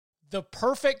The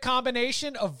perfect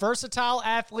combination of versatile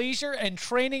athleisure and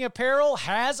training apparel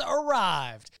has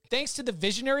arrived. Thanks to the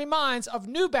visionary minds of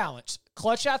New Balance,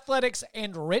 Clutch Athletics,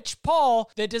 and Rich Paul,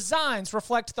 the designs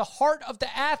reflect the heart of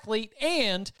the athlete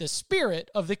and the spirit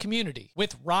of the community.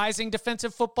 With rising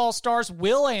defensive football stars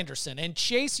Will Anderson and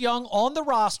Chase Young on the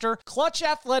roster, Clutch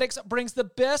Athletics brings the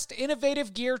best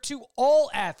innovative gear to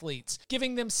all athletes,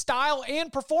 giving them style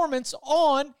and performance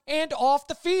on and off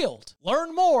the field.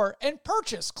 Learn more and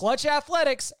purchase Clutch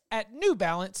Athletics at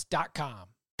newbalance.com.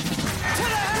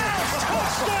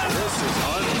 This is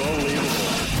unbelievable.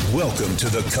 Welcome to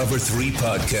the Cover 3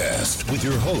 Podcast with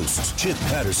your hosts, Chip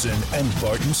Patterson and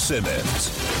Barton Simmons.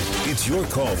 It's your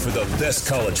call for the best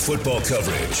college football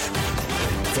coverage.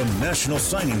 From National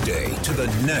Signing Day to the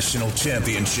National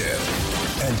Championship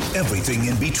and everything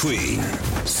in between,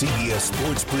 CBS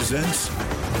Sports presents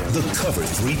the Cover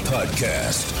 3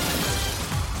 Podcast.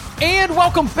 And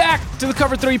welcome back to the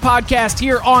Cover 3 Podcast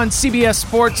here on CBS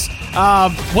Sports.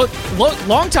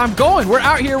 Long time going. We're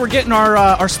out here. We're getting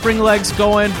our spring legs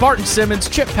going. Barton Simmons,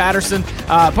 Chip Patterson.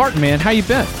 Barton, man, how you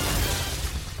been?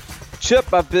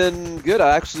 Chip, I've been good.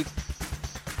 I actually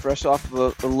fresh off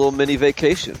of a little mini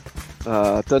vacation.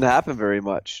 It doesn't happen very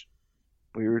much.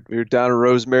 We were down at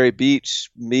Rosemary Beach,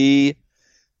 me,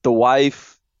 the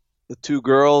wife, the two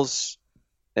girls,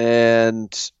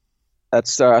 and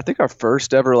that's I think our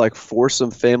first ever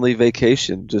foursome family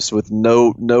vacation, just with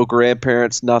no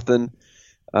grandparents, nothing,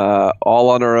 all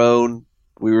on our own.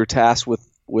 We were tasked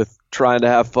with trying to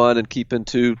have fun and keeping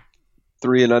 2,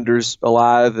 3 and unders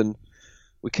alive, and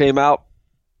we came out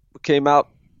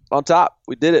on top.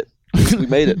 We did it. We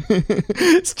made it.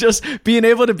 It's just being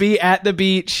able to be at the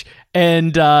beach.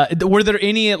 And were there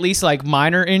any at least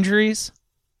minor injuries?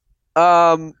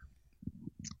 There's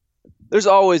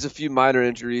always a few minor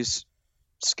injuries.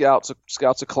 Scout's a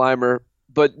climber,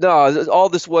 but no, all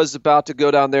this was about to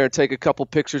go down there and take a couple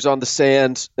pictures on the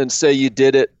sand and say you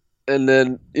did it, and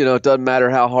then it doesn't matter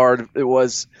how hard it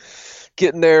was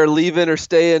getting there, leaving or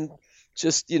staying.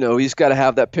 Just you just got to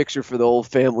have that picture for the old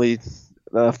family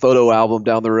photo album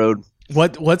down the road.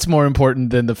 What's more important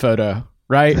than the photo,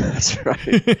 right? That's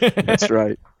right. That's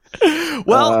right.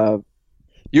 Well,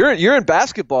 you're in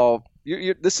basketball.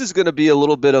 This is going to be a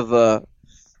little bit of a.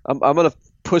 I'm going to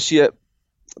push you out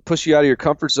of your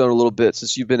comfort zone a little bit,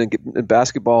 since you've been in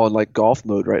basketball and golf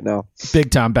mode right now.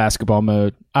 Big time basketball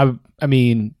mode. I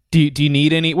mean, do you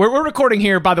need any? We're recording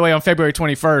here, by the way, on February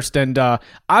 21st, and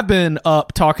I've been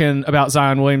up talking about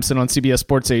Zion Williamson on CBS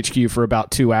Sports HQ for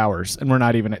about 2 hours, and we're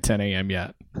not even at 10 a.m.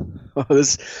 yet.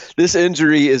 This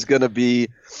injury is going to be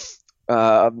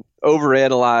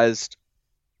overanalyzed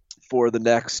for the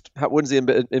next. When's the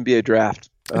NBA draft?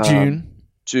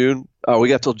 June. Oh, we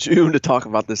got till June to talk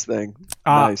about this thing.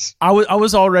 Nice. I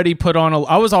was already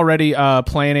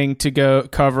planning to go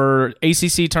cover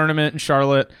ACC tournament in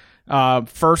Charlotte,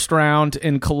 first round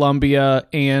in Columbia,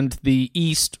 and the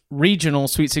East Regional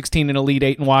Sweet 16 and Elite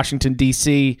 8 in Washington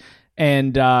D.C.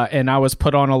 And I was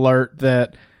put on alert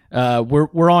that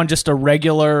we're on just a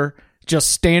regular,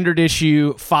 just standard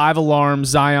issue 5 alarm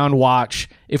Zion watch.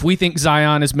 If we think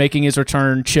Zion is making his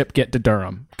return, Chip, get to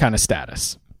Durham kind of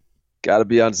status. Got to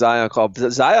be on Zion call.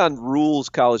 Zion rules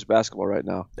college basketball right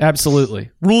now.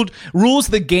 Absolutely. Rules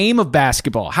the game of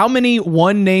basketball. How many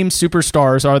one-name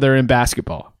superstars are there in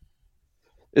basketball?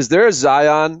 Is there a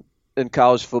Zion in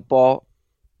college football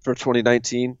for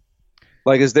 2019?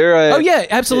 Is there a... Oh, yeah,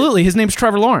 absolutely. His name's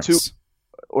Trevor Lawrence.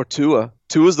 Or Tua.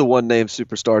 Tua's the one-name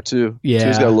superstar, too. Yeah.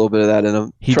 Tua's got a little bit of that in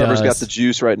him. Trevor's does. got the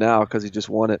juice right now because he just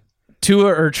won it.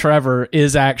 Tua or Trevor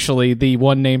is actually the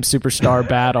one-name superstar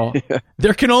battle. Yeah.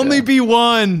 There can only be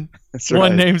one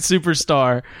one-name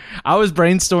superstar. I was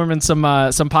brainstorming some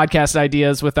podcast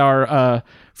ideas with our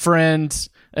friend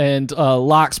and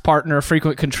Locke's partner,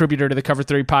 frequent contributor to the Cover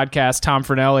 3 podcast, Tom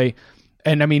Fernelli.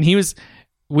 And I mean,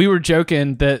 we were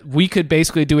joking that we could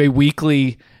basically do a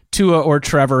weekly Tua or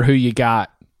Trevor, who you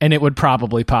got, and it would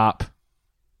probably pop.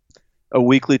 A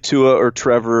weekly Tua or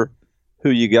Trevor,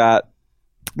 who you got.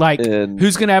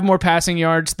 Who's going to have more passing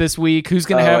yards this week? Who's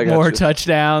going to have more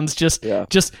touchdowns? Just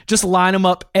line them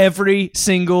up every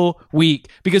single week,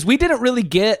 because we didn't really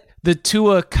get the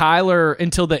Tua Kyler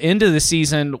until the end of the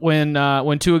season when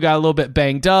Tua got a little bit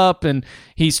banged up and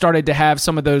he started to have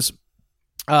some of those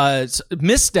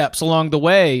missteps along the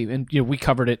way, and we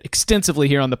covered it extensively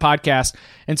here on the podcast.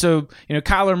 And so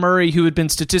Kyler Murray, who had been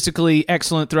statistically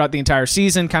excellent throughout the entire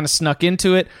season, kind of snuck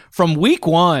into it. From week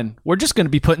 1, we're just going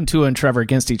to be putting Tua and Trevor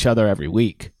against each other every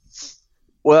week.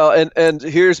 Well, and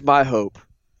here's my hope.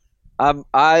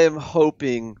 I am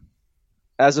hoping,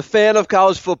 as a fan of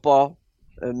college football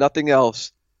and nothing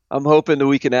else, I'm hoping that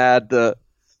we can add the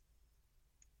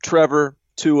Trevor,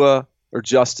 Tua, or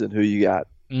Justin? Who you got?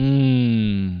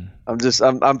 I'm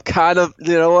kind of,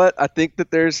 you know what? I think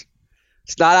that it's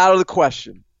not out of the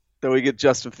question that we get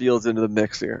Justin Fields into the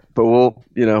mix here, but we'll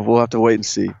have to wait and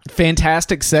see.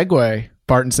 Fantastic segue,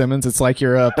 Barton Simmons. It's like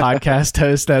you're a podcast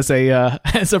host as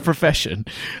a profession.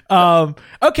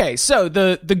 Okay, so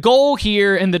the goal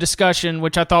here in the discussion,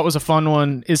 which I thought was a fun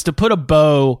one, is to put a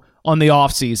bow on the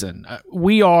offseason.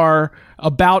 We are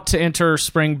about to enter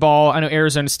spring ball. I know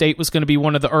Arizona State was going to be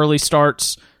one of the early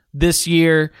starts this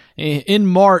year. In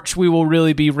March, we will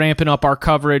really be ramping up our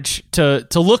coverage to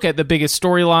look at the biggest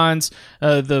storylines,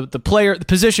 the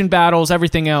position battles,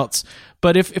 everything else.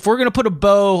 But if we're going to put a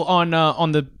bow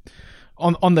on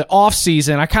the off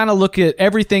season, I kind of look at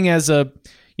everything as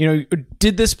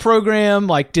did this program,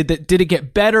 like, did it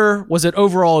get better? Was it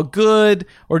overall good,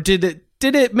 or did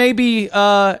it maybe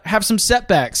have some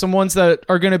setbacks, some ones that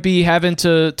are going to be having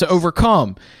to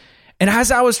overcome? And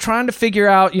as I was trying to figure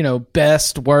out,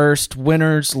 best, worst,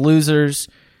 winners, losers,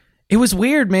 it was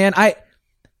weird, man. I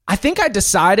think I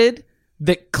decided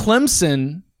that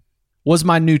Clemson was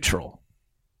my neutral,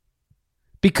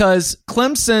 because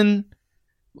Clemson,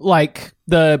 like,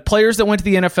 the players that went to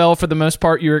the NFL, for the most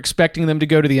part, you're expecting them to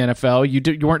go to the NFL.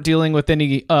 You weren't dealing with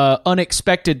any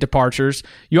unexpected departures.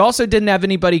 You also didn't have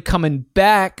anybody coming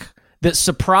back that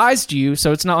surprised you,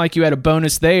 so it's not like you had a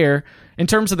bonus there. In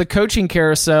terms of the coaching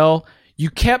carousel, you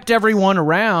kept everyone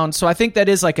around, so I think that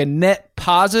is like a net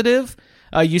positive.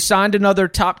 You signed another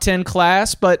top 10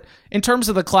 class, but in terms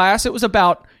of the class, it was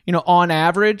about, on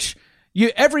average.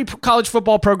 Every college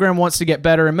football program wants to get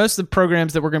better, and most of the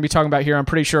programs that we're going to be talking about here, I'm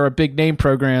pretty sure, are big name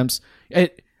programs.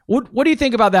 What do you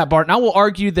think about that, Barton? I will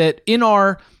argue that in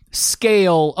our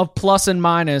scale of plus and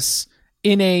minus,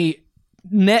 in a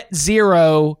net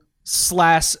zero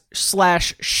slash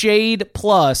shade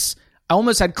plus, I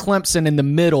almost had Clemson in the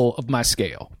middle of my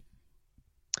scale.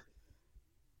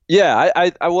 Yeah,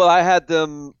 I had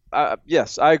them.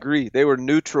 Yes, I agree. They were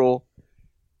neutral,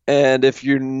 and if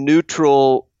you're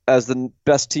neutral as the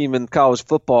best team in college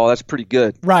football, that's pretty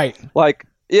good. Right. Like,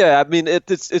 yeah, I mean,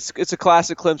 it's a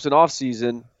classic Clemson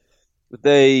offseason.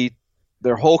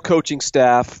 Their whole coaching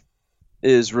staff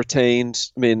is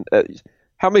retained. I mean,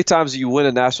 how many times do you win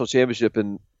a national championship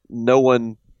and no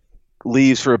one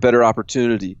leaves for a better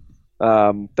opportunity?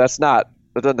 That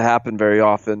doesn't happen very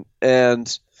often.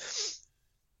 And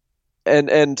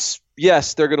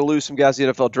yes, they're going to lose some guys in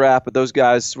the NFL draft, but those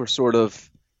guys were sort of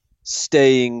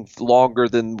staying longer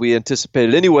than we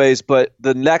anticipated anyways. But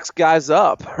the next guys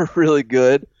up are really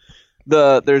good.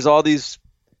 There's all these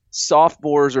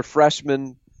sophomores or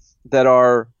freshmen that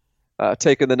are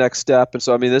taking the next step, and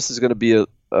so I mean, this is going to be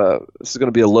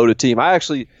a loaded team. I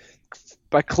actually,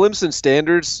 by Clemson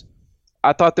standards,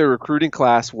 I thought their recruiting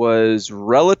class was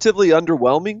relatively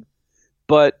underwhelming,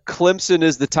 but Clemson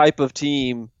is the type of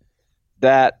team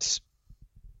that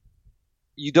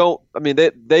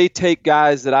they take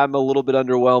guys that I'm a little bit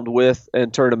underwhelmed with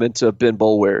and turn them into Ben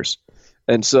Bowl wearers.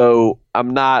 And so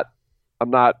I'm not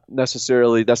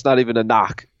necessarily, that's not even a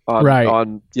knock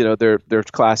on their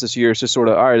class this year. It's just sort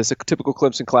of, all right, it's a typical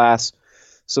Clemson class,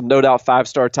 some no doubt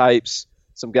 5-star types,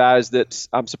 some guys that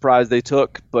I'm surprised they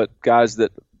took, but guys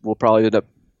that will probably end up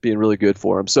being really good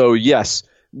for them. So yes,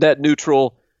 net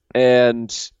neutral,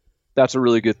 and that's a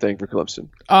really good thing for Clemson.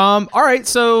 All right,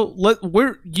 so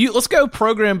let's go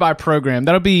program by program.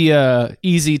 That'll be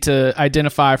easy to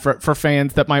identify for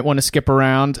fans that might want to skip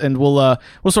around, and we'll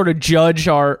sort of judge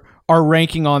our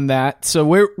ranking on that. So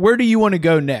where do you want to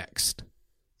go next?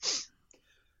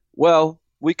 Well,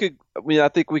 I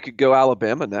think we could go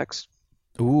Alabama next.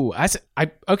 Ooh,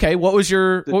 okay. What was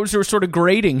your sort of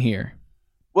grading here?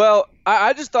 Well,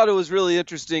 I just thought it was really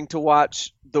interesting to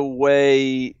watch the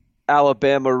way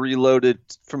Alabama reloaded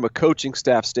from a coaching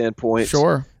staff standpoint.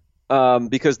 Sure.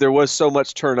 Because there was so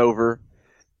much turnover.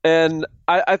 And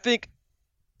I think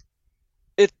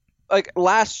it, like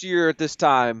last year at this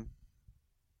time,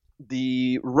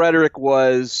 the rhetoric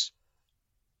was,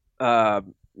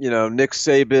 Nick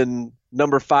Saban,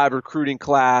 number 5 recruiting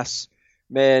class,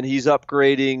 man, he's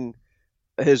upgrading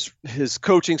his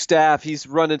coaching staff. He's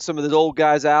running some of the old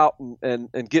guys out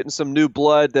and getting some new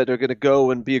blood that are going to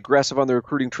go and be aggressive on the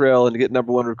recruiting trail and get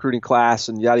number 1 recruiting class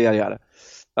and yada, yada,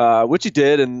 yada, which he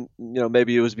did. And,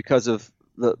 maybe it was because of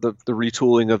the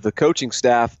retooling of the coaching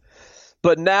staff.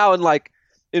 But now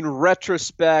in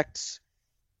retrospect,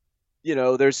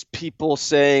 there's people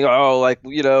saying,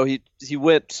 he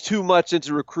went too much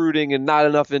into recruiting and not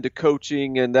enough into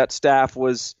coaching, and that staff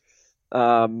was,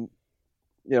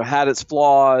 had its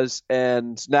flaws,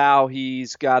 and now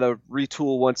he's got to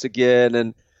retool once again.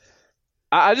 And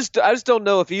I just don't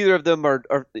know if either of them are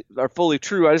fully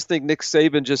true. I just think Nick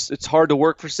Saban it's hard to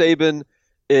work for Saban.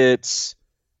 It's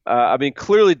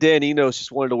clearly Dan Enos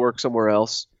just wanted to work somewhere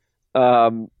else.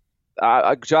 Josh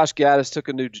Gaddis took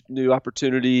a new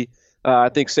opportunity. I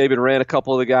think Saban ran a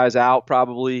couple of the guys out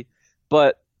probably,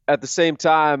 but at the same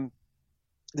time,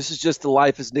 this is just the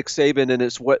life as Nick Saban, and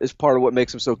it's what is part of what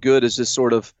makes him so good is just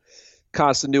sort of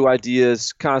constant new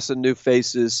ideas, constant new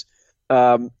faces.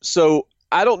 So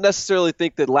I don't necessarily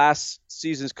think that last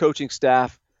season's coaching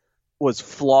staff was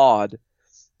flawed,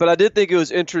 but I did think it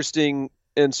was interesting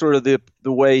in sort of the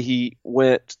way he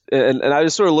went, and I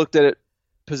just sort of looked at it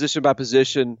position by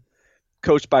position,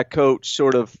 coach by coach,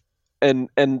 sort of, and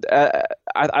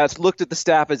I looked at the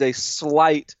staff as a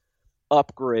slight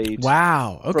upgrade.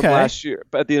 Wow. Okay. From last year,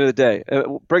 but at the end of the day,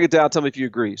 break it down. Tell me if you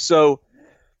agree. So,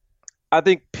 I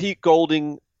think Pete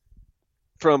Golding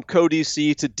from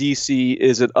co-DC to DC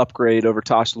is an upgrade over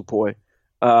Tosh Lupoy.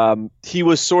 He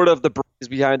was sort of the brains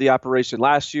behind the operation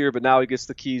last year, but now he gets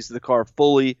the keys to the car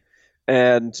fully,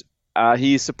 and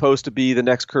he's supposed to be the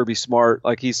next Kirby Smart.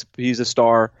 Like he's a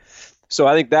star. So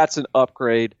I think that's an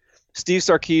upgrade. Steve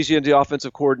Sarkisian, the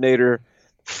offensive coordinator,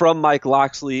 from Mike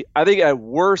Locksley. I think at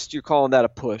worst you're calling that a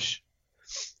push.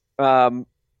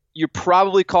 You're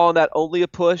probably calling that only a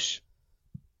push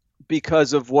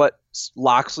because of what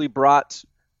Locksley brought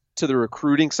to the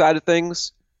recruiting side of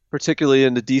things, particularly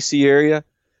in the DC area,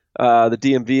 the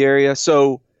DMV area.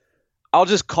 So I'll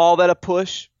just call that a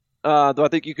push, though I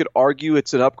think you could argue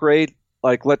it's an upgrade.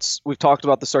 Like we've talked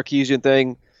about the Sarkisian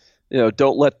thing.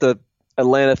 Don't let the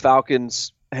Atlanta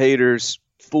Falcons haters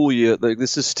fool you. Like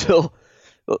this is still,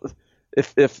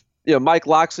 if Mike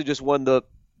Locksley just won the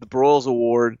Broyles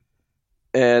Award,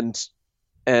 and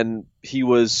he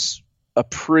was a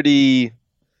pretty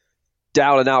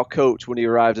down and out coach when he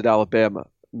arrived at Alabama.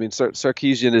 I mean,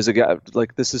 Sarkisian is a guy,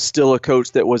 like this is still a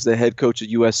coach that was the head coach at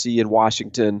USC in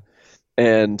Washington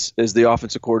and is the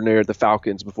offensive coordinator at the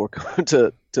Falcons before coming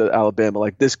to Alabama.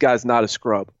 Like this guy's not a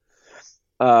scrub.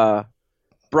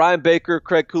 Brian Baker,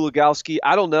 Craig Kulagowski.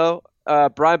 I don't know.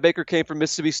 Brian Baker came from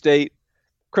Mississippi State.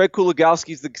 Craig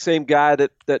Kulagowski's the same guy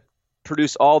that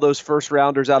produced all those first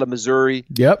rounders out of Missouri.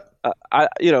 Yep.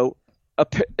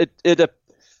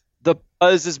 The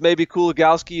buzz is maybe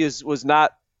Kulagowski was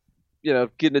not,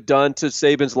 getting it done to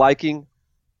Saban's liking,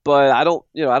 but I don't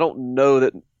know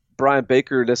that Brian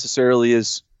Baker necessarily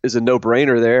is a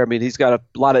no-brainer there. I mean, he's got a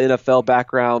lot of NFL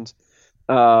background,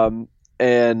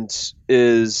 and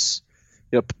is,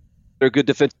 they're a good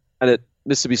defensive at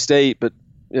Mississippi State, but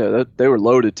they were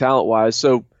loaded talent-wise.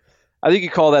 So I think you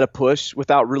call that a push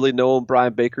without really knowing what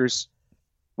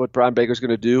Brian Baker's going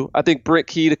to do. I think Brent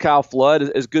Key to Kyle Flood,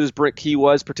 as good as Brent Key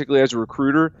was, particularly as a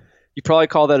recruiter, you probably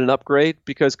call that an upgrade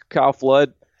because Kyle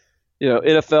Flood,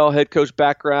 NFL head coach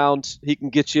background, he can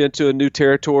get you into a new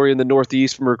territory in the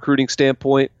Northeast from a recruiting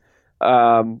standpoint.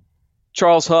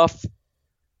 Charles Huff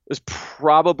is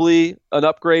probably an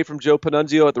upgrade from Joe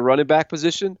Panunzio at the running back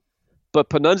position, but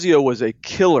Panunzio was a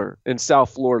killer in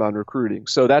South Florida on recruiting,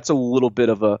 so that's a little bit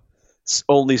of a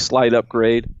only slight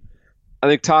upgrade. I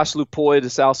think Tosh Lupoy to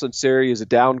Sal Sunseri is a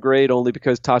downgrade only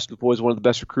because Tosh Lupoy is one of the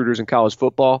best recruiters in college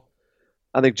football.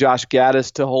 I think Josh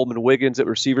Gaddis to Holman Wiggins at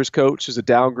receivers coach is a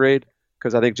downgrade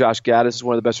because I think Josh Gaddis is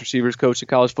one of the best receivers coach in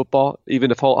college football.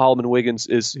 Even if Holman Wiggins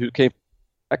is who came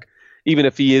back, even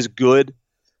if he is good,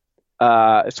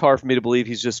 it's hard for me to believe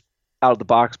he's just out of the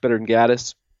box better than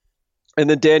Gaddis. And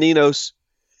then Dan Enos,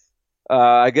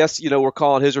 I guess we're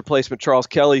calling his replacement Charles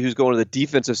Kelly, who's going to the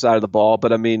defensive side of the ball,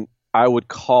 but I mean, I would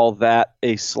call that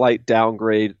a slight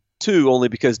downgrade too, only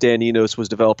because Dan Enos was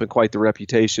developing quite the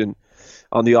reputation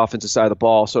on the offensive side of the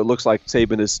ball. So it looks like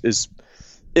Saban is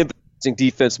emphasizing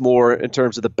defense more in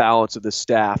terms of the balance of the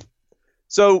staff.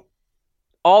 So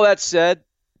all that said,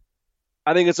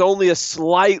 I think it's only a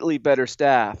slightly better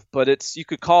staff, but you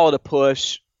could call it a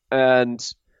push. And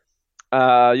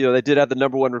they did have the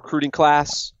number one recruiting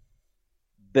class.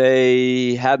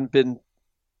 They hadn't been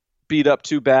beat up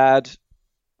too bad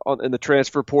in the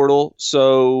transfer portal,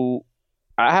 so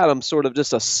I had them sort of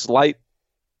just a slight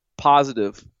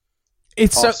positive.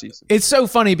 It's so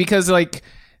funny because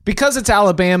it's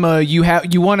Alabama,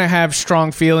 you want to have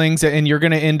strong feelings and you're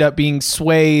going to end up being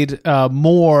swayed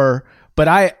more. But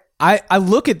I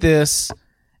look at this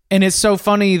and it's so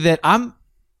funny that I'm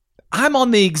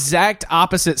on the exact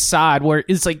opposite side where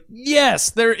it's like, yes,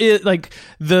 there is like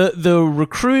the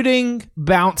recruiting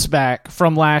bounce back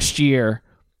from last year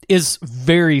is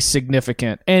very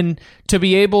significant. And to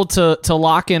be able to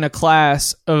lock in a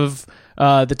class of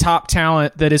the top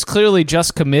talent that is clearly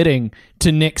just committing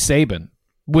to Nick Saban,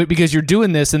 because you're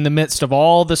doing this in the midst of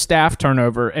all the staff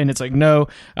turnover, and it's like, no,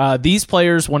 these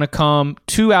players want to come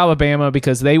to Alabama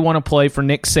because they want to play for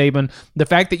Nick Saban. The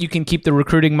fact that you can keep the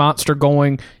recruiting monster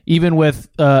going, even with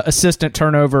assistant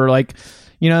turnover, like,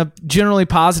 generally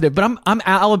positive. But I'm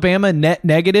Alabama net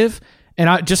negative, and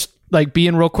I just like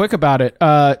being real quick about it.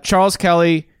 Charles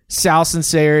Kelly, Sal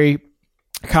Sunseri,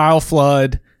 Kyle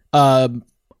Flood,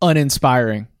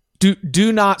 uninspiring.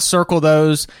 Do not circle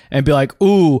those and be like,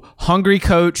 ooh, hungry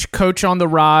coach on the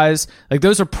rise. Like,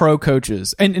 those are pro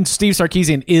coaches. And Steve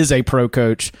Sarkisian is a pro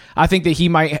coach. I think that he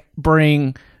might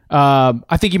bring a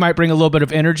little bit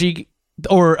of energy,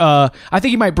 or I think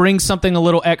he might bring something a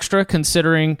little extra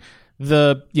considering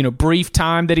the brief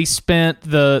time that he spent,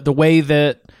 the way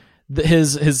that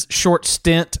his short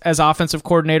stint as offensive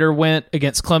coordinator went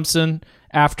against Clemson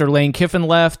after Lane Kiffin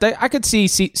left. I could see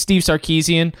Steve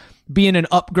Sarkisian being an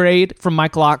upgrade from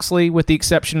Mike Locksley, with the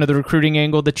exception of the recruiting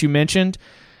angle that you mentioned.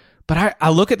 But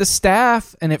I look at the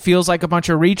staff, and it feels like a bunch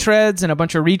of retreads, and a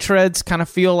bunch of retreads kind of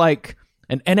feel like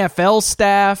an NFL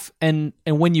staff. And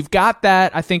when you've got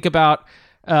that, I think about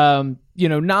not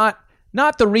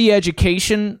the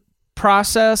re-education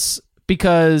process,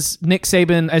 because Nick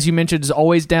Saban, as you mentioned, is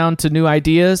always down to new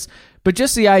ideas, but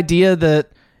just the idea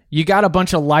that you got a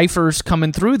bunch of lifers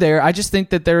coming through there. I just think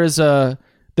that there's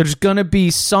going to be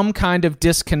some kind of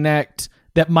disconnect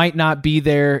that might not be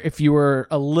there if you were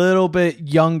a little bit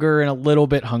younger and a little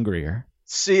bit hungrier.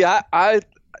 See, I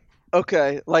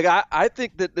think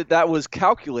that was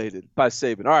calculated by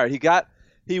Saban. All right,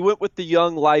 he went with the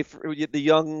young the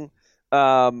young,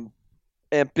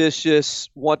 ambitious,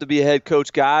 want to be a head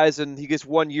coach guys, and he gets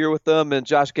 1 year with them, and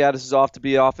Josh Gaddis is off to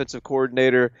be offensive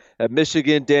coordinator at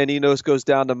Michigan. Dan Enos goes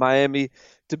down to Miami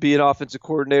to be an offensive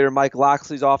coordinator. Mike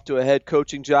Locksley's off to a head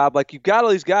coaching job. Like, you've got all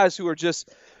these guys who are just,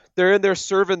 they're in there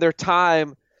serving their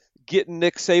time, getting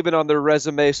Nick Saban on their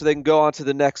resume so they can go on to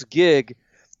the next gig.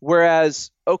 Whereas,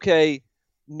 okay,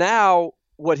 now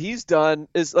what he's done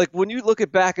is, like, when you look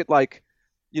back at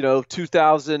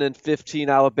 2015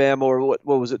 Alabama, or what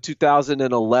was it,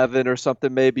 2011 or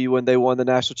something, maybe, when they won the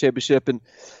national championship, and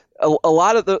a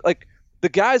lot of the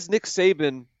guys Nick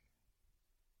Saban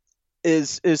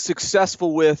is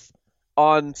successful with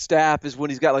on staff is when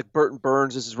he's got like Burton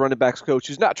Burns as his running backs coach,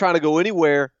 who's not trying to go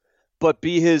anywhere but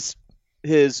be his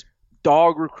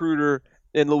dog recruiter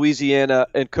in Louisiana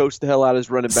and coach the hell out of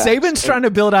his running backs. Saban's trying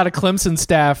to build out a Clemson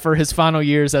staff for his final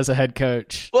years as a head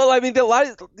coach. Well, I mean,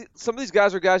 some of these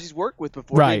guys are guys he's worked with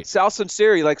before. Right. I mean, Sal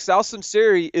Sunseri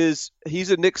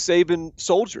he's a Nick Saban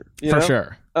soldier. For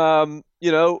sure. I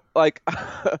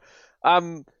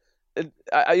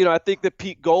think that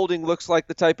Pete Golding looks like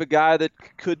the type of guy that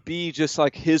could be just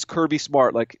like his Kirby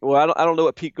Smart. Like, well, I don't know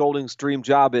what Pete Golding's dream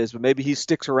job is, but maybe he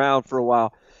sticks around for a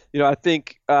while. I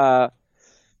think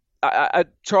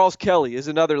Charles Kelly is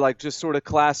another, like, just sort of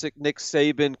classic Nick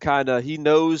Saban kind of. He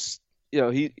knows,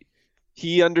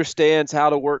 he understands how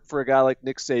to work for a guy like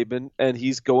Nick Saban, and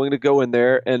he's going to go in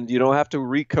there, and you don't have to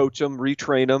re-coach him,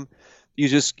 retrain him. You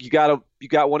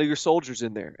got one of your soldiers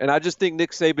in there. And I just think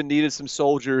Nick Saban needed some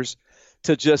soldiers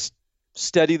to just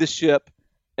steady the ship.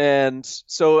 And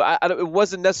so it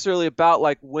wasn't necessarily about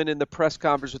like winning the press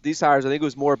conference with these hires. I think it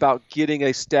was more about getting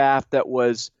a staff that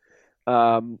was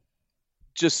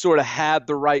just sort of had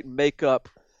the right makeup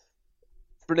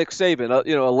for Nick Saban.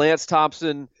 A Lance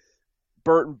Thompson,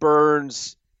 Burton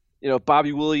Burns,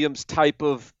 Bobby Williams type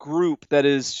of group that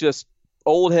is just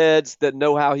old heads that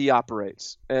know how he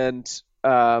operates. And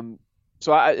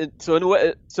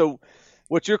so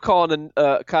what you're calling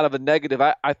kind of a negative,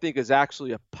 I think is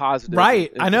actually a positive.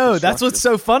 Right. I know. That's what's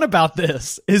so fun about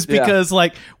this is because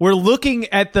we are looking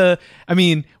at the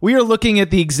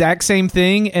exact same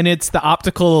thing, and it's the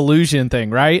optical illusion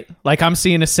thing, right? Like, I'm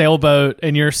seeing a sailboat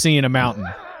and you're seeing a mountain.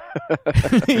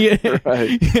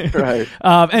 Right.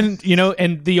 And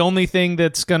the only thing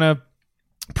that's going to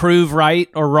prove right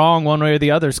or wrong one way or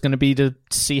the other is going to be to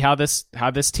see how this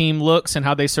team looks and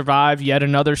how they survive yet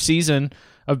another season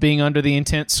of being under the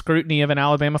intense scrutiny of an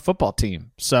Alabama football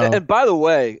team. So, and by the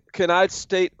way, can I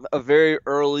state a very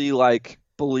early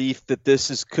belief that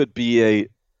this could be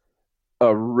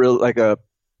a real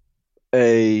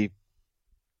a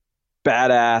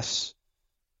badass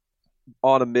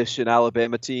on a mission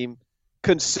Alabama team,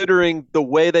 considering the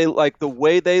way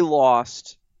they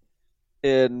lost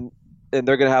and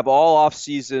they're going to have all off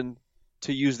season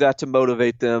to use that to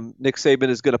motivate them. Nick Saban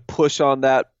is going to push on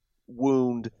that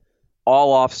wound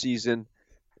all off season,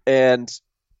 and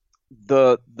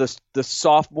the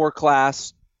sophomore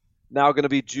class now going to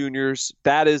be juniors.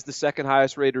 That is the second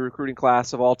highest rated recruiting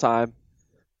class of all time.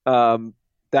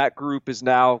 That group is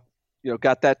now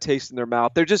got that taste in their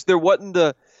mouth. There wasn't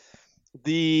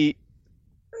the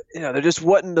there just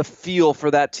wasn't the feel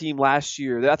for that team last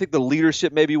year. I think the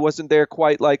leadership maybe wasn't there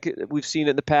quite like we've seen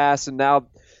it in the past, and now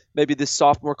maybe this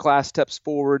sophomore class steps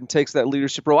forward and takes that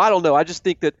leadership role. I don't know. I just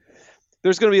think that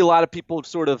there's going to be a lot of people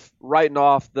sort of writing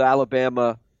off the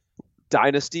Alabama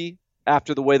dynasty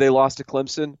after the way they lost to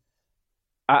Clemson.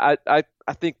 I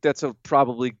think that's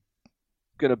probably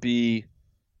going to be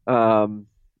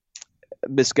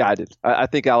misguided. I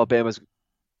think Alabama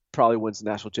probably wins the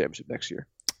national championship next year.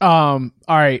 All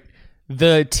right.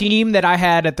 The team that I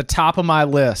had at the top of my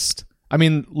list, I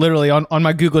mean, literally on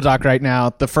my Google Doc right now,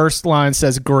 the first line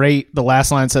says great, the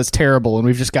last line says terrible, and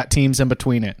we've just got teams in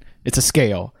between it. It's a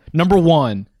scale. Number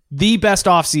one, the best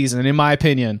offseason, in my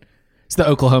opinion, is the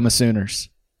Oklahoma Sooners.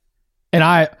 And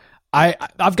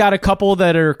I've got a couple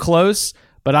that are close,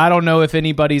 but I don't know if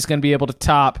anybody's going to be able to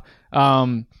top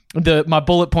my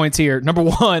bullet points here. Number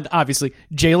one, obviously,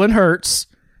 Jalen Hurts,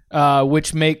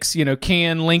 which makes,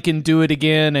 can Lincoln do it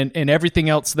again and everything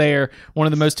else there one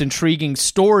of the most intriguing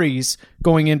stories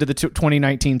going into the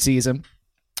 2019 season.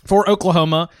 For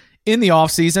Oklahoma in the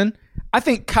offseason, I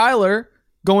think Kyler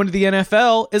going to the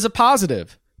NFL is a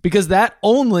positive because that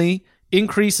only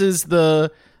increases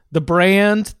the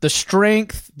brand, the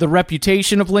strength, the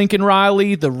reputation of Lincoln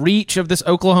Riley, the reach of this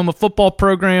Oklahoma football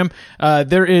program.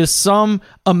 There is some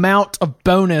amount of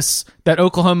bonus that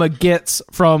Oklahoma gets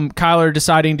from Kyler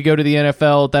deciding to go to the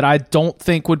NFL that I don't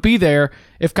think would be there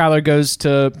if Kyler goes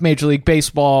to Major League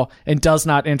Baseball and does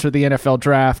not enter the NFL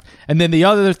draft. And then the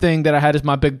other thing that I had as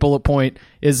my big bullet point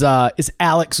is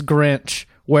Alex Grinch,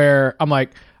 where I'm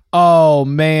like, oh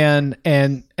man,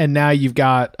 and now you've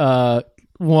got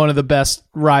one of the best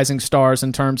rising stars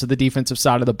in terms of the defensive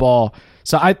side of the ball.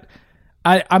 So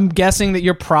I'm guessing that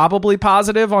you're probably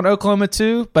positive on Oklahoma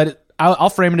too, but I'll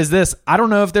frame it as this. I don't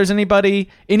know if there's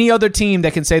any other team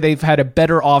that can say they've had a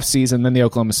better offseason than the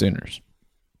Oklahoma Sooners.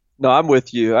 No, I'm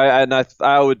with you. I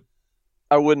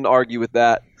wouldn't argue with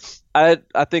that.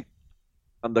 I think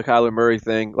on the Kyler Murray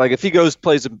thing, like if he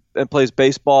plays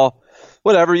baseball,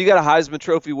 whatever, you got a Heisman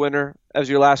Trophy winner as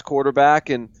your last quarterback,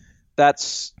 and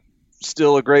that's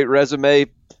still a great resume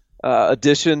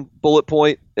addition, bullet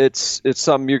point. It's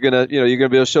something you're gonna be able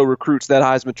to show recruits that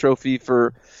Heisman Trophy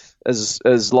for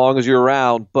as long as you're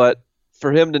around. But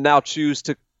for him to now choose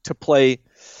to play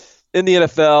in the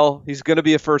NFL, he's going to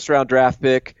be a first round draft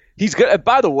pick. He's gonna.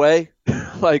 By the way,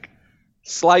 like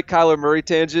slight Kyler Murray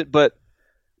tangent, but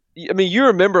I mean you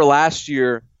remember last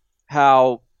year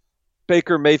how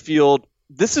Baker Mayfield.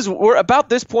 We're about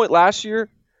this point last year.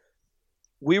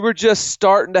 We were just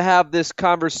starting to have this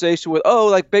conversation with,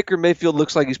 Baker Mayfield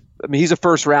looks like he's a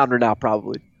first rounder now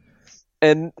probably.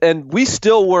 And we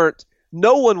still weren't,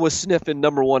 no one was sniffing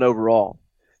number one overall.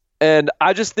 And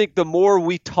I just think the more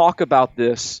we talk about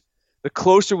this, the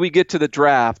closer we get to the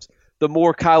draft, the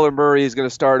more Kyler Murray is going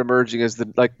to start emerging as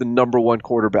the number one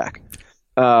quarterback.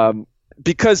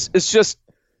 Because it's just,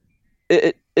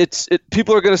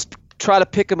 people are going to try to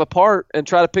pick him apart and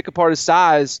try to pick apart his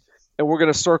size. And we're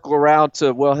going to circle around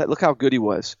to, well, look how good he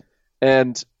was.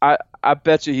 And I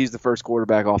bet you he's the first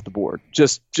quarterback off the board.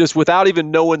 Just without even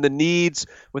knowing the needs,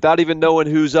 without even knowing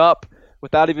who's up,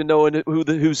 without even knowing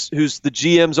who's the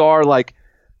GMs are. Like,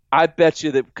 I bet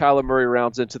you that Kyler Murray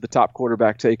rounds into the top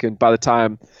quarterback taken by the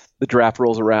time the draft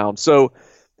rolls around. So,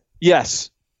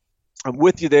 yes, I'm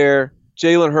with you there.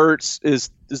 Jalen Hurts is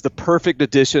the perfect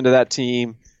addition to that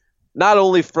team, not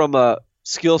only from a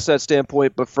skill set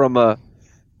standpoint, but from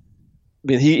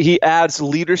he adds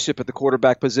leadership at the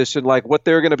quarterback position. Like what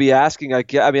they're going to be asking, I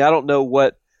don't know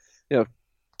what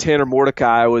Tanner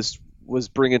Mordecai was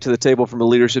bringing to the table from a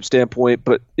leadership standpoint,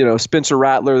 but Spencer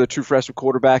Rattler, the true freshman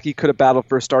quarterback, he could have battled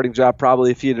for a starting job probably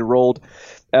if he had enrolled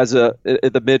at the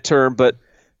midterm. But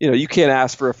you can't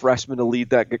ask for a freshman to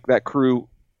lead that crew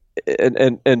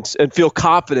and feel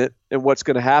confident in what's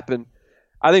going to happen.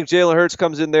 I think Jalen Hurts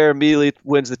comes in there, immediately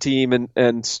wins the team, and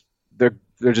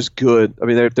they're just good. I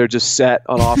mean, they're just set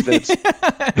on offense.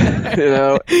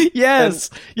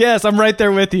 Yes, I'm right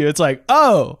there with you. It's like,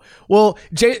 oh, well,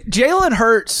 Jalen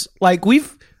Hurts, like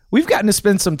we've gotten to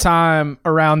spend some time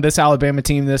around this Alabama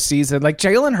team this season. Like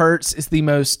Jalen Hurts is the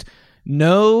most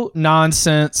no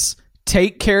nonsense,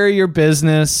 take care of your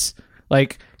business,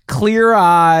 like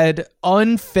clear-eyed,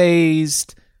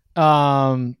 unfazed.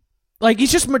 Like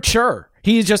he's just mature.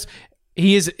 He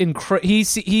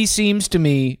seems to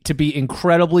me to be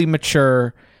incredibly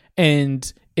mature,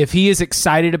 and if he is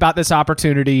excited about this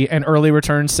opportunity, and early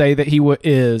returns say that he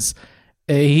is,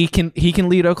 he can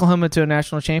lead Oklahoma to a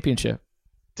national championship.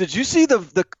 Did you see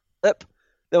the clip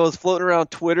that was floating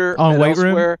around Twitter on and Weight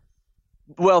elsewhere?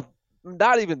 Room? Well,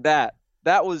 not even that.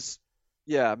 That was,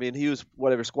 yeah, I mean, he was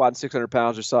whatever, squatting 600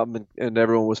 pounds or something, and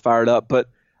everyone was fired up. But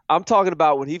I'm talking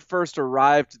about when he first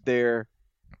arrived there,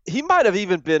 he might have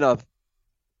even been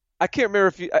I can't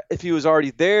remember if he was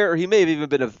already there, or he may have even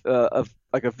been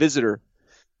like a visitor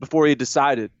before he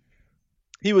decided.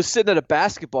 He was sitting at a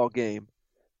basketball game,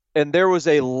 and there was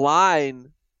a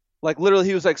line, like literally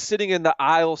he was like sitting in the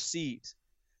aisle seat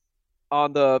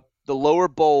on the lower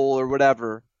bowl or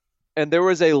whatever, and there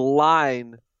was a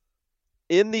line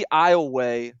in the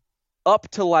aisleway up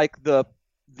to like the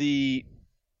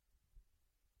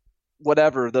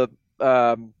whatever, the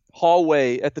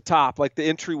hallway at the top, like the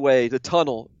entryway, the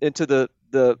tunnel into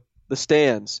the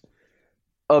stands,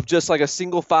 of just like a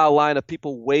single file line of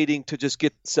people waiting to just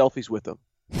get selfies with him.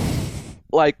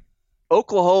 Like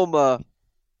Oklahoma,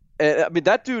 and I mean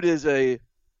that dude is a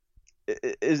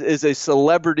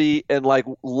celebrity and like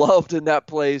loved in that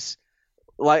place.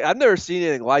 Like I've never seen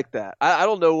anything like that. I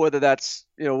don't know whether that's,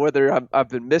 whether I've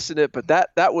been missing it, but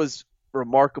that was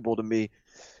remarkable to me.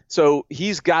 So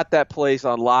he's got that place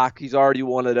on lock. He's already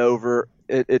won it over.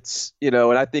 It's and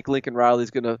I think Lincoln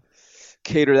Riley's going to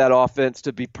cater that offense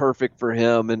to be perfect for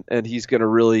him, and he's going to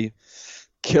really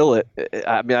kill it.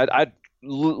 I mean, I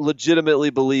legitimately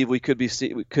believe we could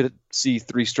see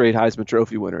 3 straight Heisman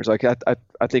Trophy winners. Like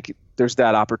I think there's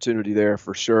that opportunity there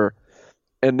for sure.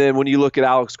 And then when you look at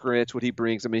Alex Grinch, what he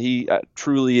brings, I mean, he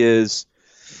truly is,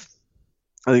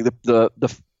 I think the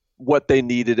what they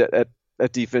needed at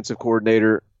defensive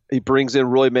coordinator. He brings in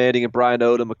Roy Manning and Brian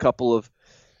Odom, a couple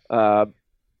of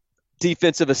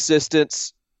defensive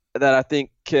assistants that I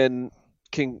think can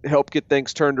help get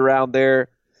things turned around there.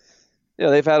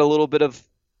 They've had a little bit of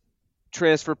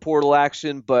transfer portal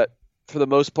action, but for the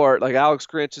most part, like Alex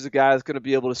Grinch is a guy that's going to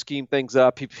be able to scheme things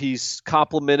up. He's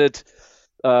complemented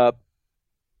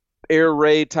air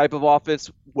raid type of offense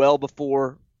well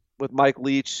before with Mike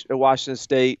Leach at Washington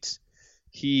State.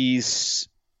 He's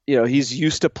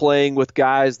used to playing with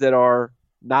guys that are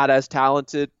not as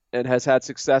talented and has had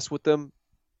success with them.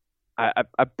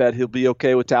 I bet he'll be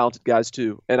okay with talented guys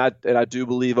too. And I do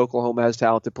believe Oklahoma has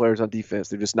talented players on defense.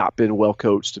 They've just not been well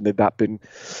coached, and they've not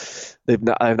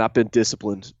been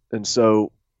disciplined. And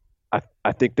so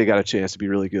I think they got a chance to be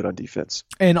really good on defense.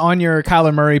 And on your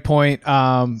Kyler Murray point,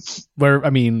 where,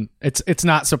 I mean, it's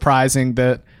not surprising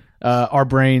that our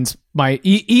brains might,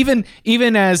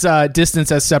 even as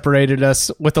distance has separated us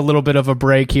with a little bit of a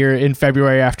break here in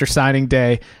February after signing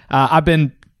day, I've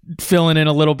been filling in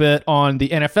a little bit on the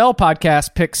NFL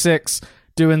podcast, Pick Six,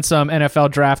 doing some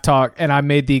NFL draft talk, and I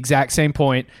made the exact same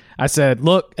point. I said,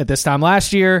 look, at this time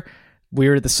last year, we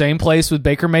were at the same place with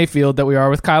Baker Mayfield that we are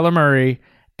with Kyler Murray,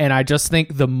 and I just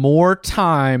think the more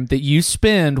time that you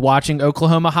spend watching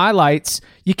Oklahoma highlights,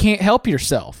 you can't help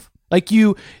yourself. Like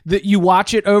you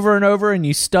watch it over and over, and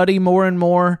you study more and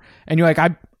more, and you're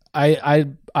like, I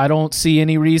don't see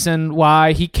any reason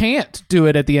why he can't do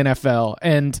it at the NFL.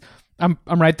 And I'm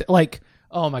right there, like,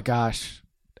 oh my gosh.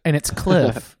 And it's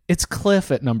Cliff. It's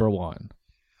Cliff at number 1.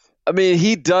 I mean,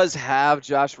 he does have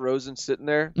Josh Rosen sitting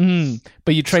there.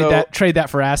 But you trade that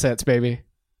for assets, baby.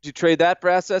 Do you trade that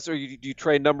for assets, or do you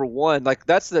trade number 1? Like,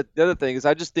 that's the other thing, is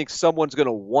I just think someone's going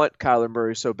to want Kyler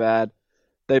Murray so bad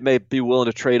they may be willing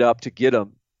to trade up to get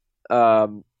him.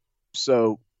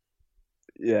 So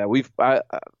yeah,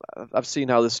 I've seen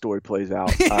how this story plays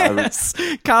out. Yes.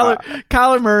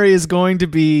 Kyler Murray is going to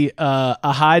be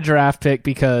a high draft pick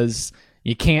because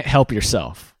you can't help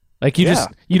yourself. Like you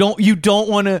don't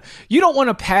want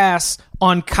to pass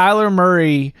on Kyler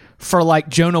Murray for like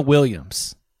Jonah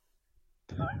Williams.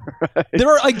 Right. There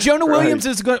are like Jonah Williams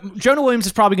is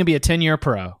probably going to be a 10-year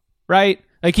pro, right?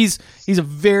 Like he's a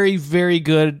very, very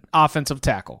good offensive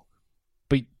tackle.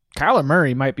 But Kyler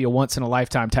Murray might be a once in a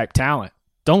lifetime type talent.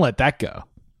 Don't let that go.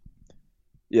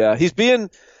 Yeah,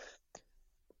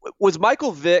 was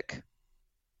Michael Vick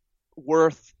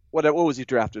worth what was he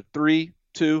drafted? 3,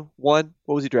 2, 1?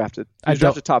 What was he drafted? He was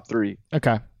drafted top 3.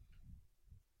 Okay.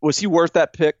 Was he worth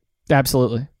that pick?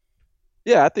 Absolutely.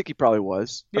 Yeah, I think he probably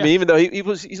was. Yeah. I mean, even though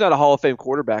he's not a Hall of Fame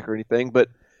quarterback or anything, but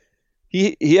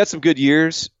he had some good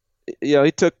years.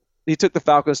 He took the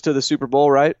Falcons to the Super Bowl,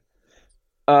 right?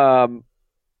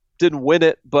 Didn't win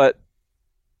it, but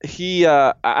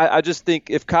I just think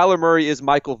if Kyler Murray is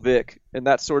Michael Vick, and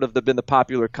that's sort of been the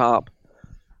popular comp,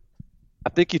 I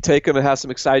think you take him and have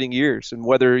some exciting years. And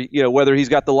whether he's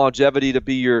got the longevity to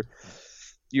be your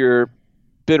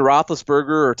Ben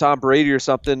Roethlisberger or Tom Brady or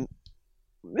something,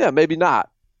 yeah, maybe not.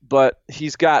 But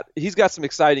he's got some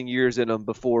exciting years in him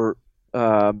before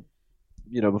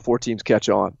teams catch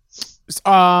on.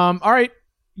 All right,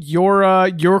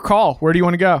 your call. Where do you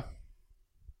want to go?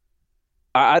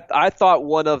 I thought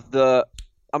one of the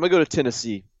 – I'm going to go to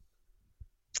Tennessee.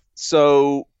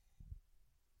 So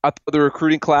I thought the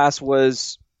recruiting class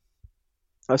was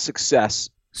a success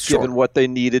given what they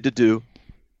needed to do.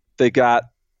 They got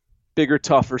bigger,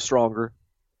 tougher, stronger.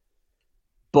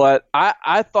 But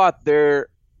I thought their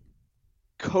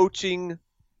coaching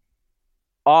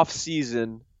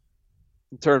off-season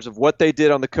in terms of what they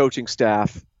did on the coaching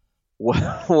staff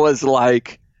was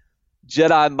like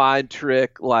Jedi mind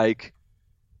trick, like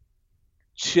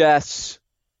chess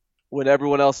when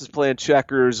everyone else is playing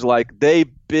checkers. Like they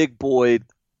big boyed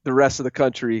the rest of the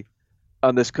country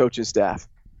on this coaching staff.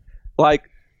 Like,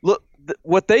 look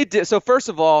what they did. So first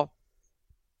of all,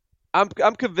 I'm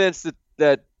convinced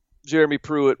that Jeremy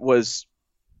Pruitt was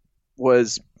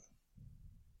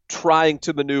trying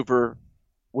to maneuver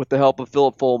with the help of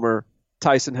Philip Fulmer,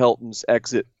 Tyson Helton's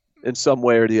exit in some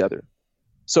way or the other.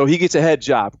 So he gets a head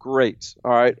job. Great.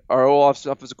 All right. Our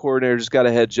offensive coordinator just got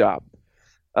a head job.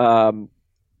 Not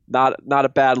a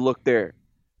bad look there.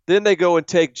 Then they go and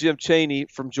take Jim Chaney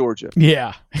from Georgia.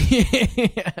 Yeah.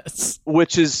 Yes.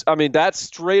 Which is, I mean, that's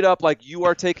straight up like you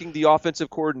are taking the offensive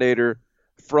coordinator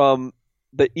from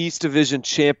the East Division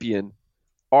champion,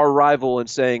 our rival, and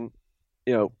saying,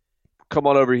 you know, come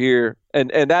on over here.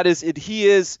 And that is it. He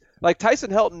is like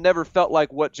Tyson Helton never felt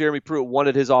like what Jeremy Pruitt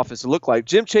wanted his offense to look like.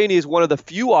 Jim Chaney is one of the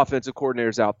few offensive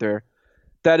coordinators out there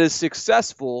that is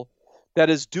successful, that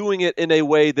is doing it in a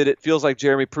way that it feels like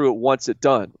Jeremy Pruitt wants it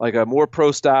done, like a more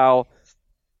pro style,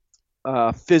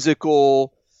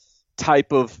 physical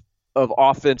type of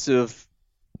offensive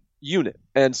unit.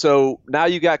 And so now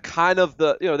you got kind of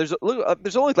the, you know,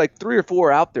 there's only like 3 or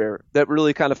 4 out there that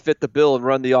really kind of fit the bill and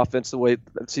run the offense the way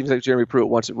it seems like Jeremy Pruitt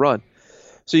wants it run.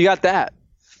 So you got that.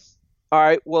 All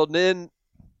right. Well, then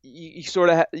you sort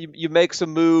of you make some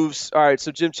moves. All right.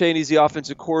 So Jim Chaney's the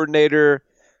offensive coordinator.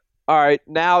 All right.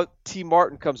 Now T.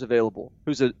 Martin comes available,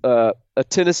 who's a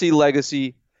Tennessee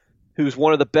legacy, who's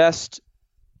one of the best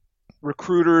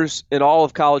recruiters in all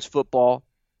of college football,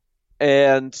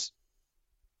 and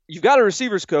you've got a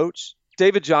receivers coach,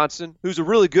 David Johnson, who's a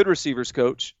really good receivers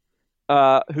coach,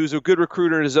 who's a good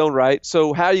recruiter in his own right.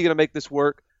 So how are you going to make this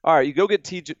work? All right, you go get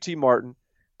T. Martin,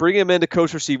 bring him in to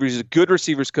coach receivers. He's a good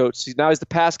receivers coach. Now he's the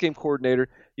pass game coordinator.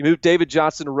 You move David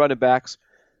Johnson to running backs.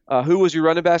 Who was your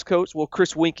running backs coach? Well,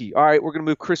 Chris Winkie. All right, we're going to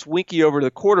move Chris Winkie over to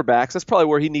the quarterbacks. That's probably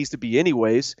where he needs to be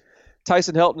anyways.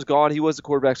 Tyson Helton's gone. He was the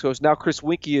quarterbacks coach. Now Chris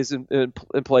Winkie is in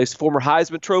place, former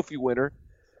Heisman Trophy winner.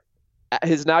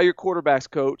 Is now your quarterbacks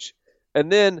coach. And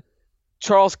then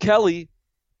Charles Kelly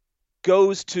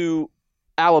goes to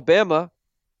Alabama.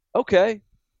 Okay,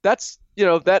 that's, you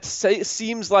know,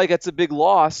 seems like it's a big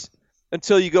loss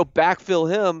until you go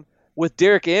backfill him with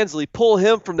Derek Ansley, pull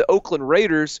him from the Oakland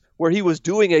Raiders where he was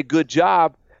doing a good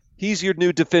job. He's your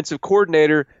new defensive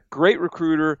coordinator, great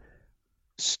recruiter,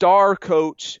 star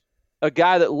coach, a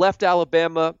guy that left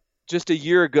Alabama just a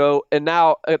year ago, and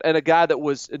now and a guy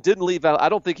that didn't leave out. I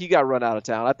don't think he got run out of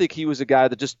town. I think he was a guy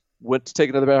that just went to take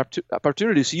another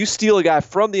opportunity. So you steal a guy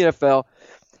from the NFL,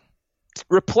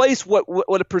 replace what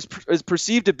is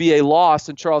perceived to be a loss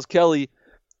in Charles Kelly,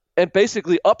 and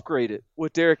basically upgrade it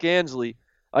with Derek Ansley.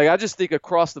 Like, I just think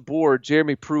across the board,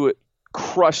 Jeremy Pruitt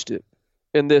crushed it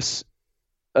in this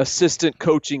assistant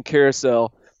coaching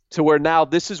carousel to where now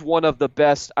this is one of the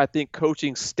best, I think,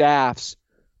 coaching staffs,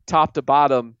 top to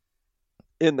bottom,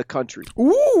 in the country.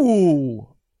 Ooh,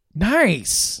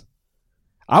 nice.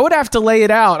 I would have to lay it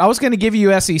out. I was going to give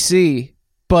you SEC,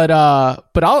 but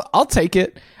I'll take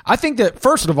it. I think that,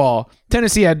 first of all,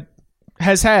 Tennessee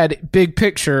has had big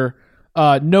picture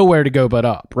nowhere to go but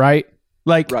up, right?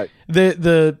 Like, right.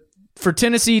 The for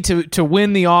Tennessee to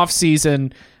win the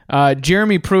offseason,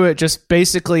 Jeremy Pruitt just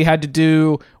basically had to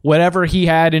do whatever he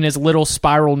had in his little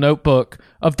spiral notebook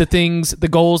of the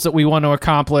goals that we want to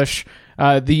accomplish.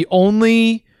 And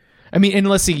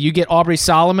let's see, you get Aubrey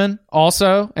Solomon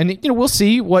also, and we'll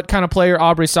see what kind of player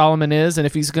Aubrey Solomon is, and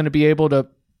if he's going to be able to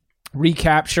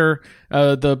recapture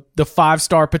the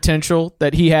 5-star potential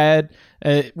that he had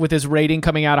with his rating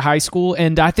coming out of high school.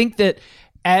 And I think that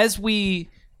as we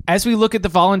look at the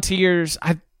Volunteers,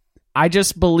 I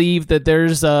just believe that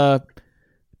there's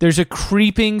a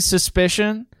creeping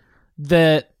suspicion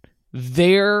that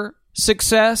their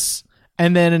success,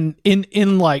 and then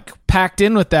in like packed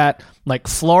in with that, like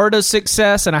Florida's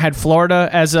success, and I had Florida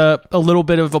as a little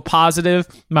bit of a positive.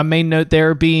 My main note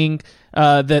there being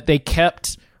that they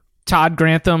kept Todd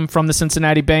Grantham from the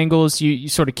Cincinnati Bengals. You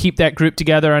sort of keep that group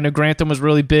together. I know Grantham was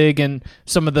really big in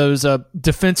some of those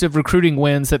defensive recruiting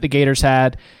wins that the Gators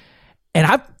had.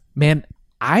 And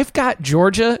I've got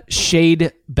Georgia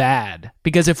shade bad,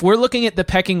 because if we're looking at the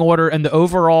pecking order and the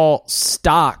overall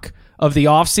stock of the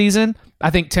offseason, I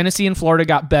think Tennessee and Florida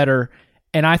got better.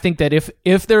 And I think that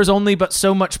if there's only but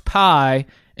so much pie,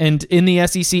 and in the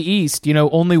SEC East,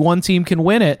 only one team can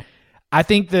win it, I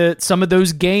think that some of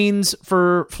those gains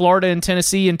for Florida and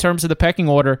Tennessee in terms of the pecking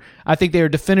order, I think they are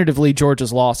definitively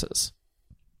Georgia's losses.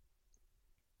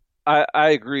 I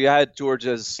agree. I had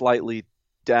Georgia as slightly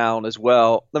down as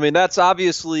well. I mean, that's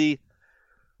obviously,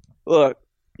 look,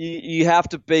 you have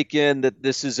to bake in that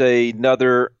this is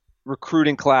another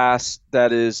recruiting class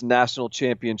that is national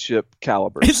championship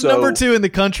caliber. It's number 2 in the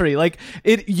country.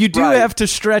 You do have to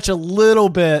stretch a little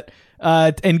bit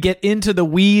and get into the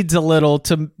weeds a little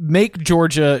to make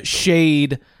Georgia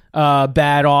shade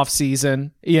bad off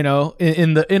season.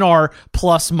 In our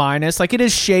plus minus, it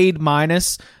is shade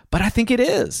minus, but I think it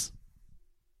is.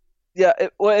 Yeah,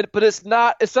 but it's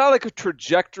not like a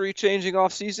trajectory changing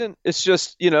off season. It's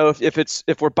just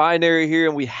if we're binary here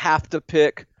and we have to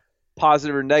pick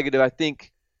positive or negative, I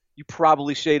think you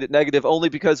probably shade it negative only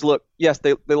because, look, yes,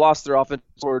 they lost their offensive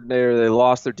coordinator, they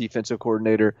lost their defensive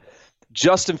coordinator.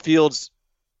 Justin Fields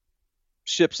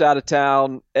ships out of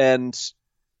town, and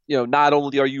not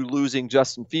only are you losing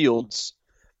Justin Fields,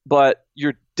 but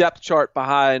your depth chart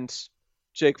behind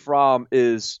Jake Fromm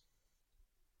is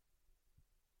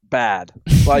bad.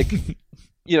 I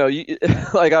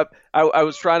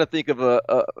was trying to think of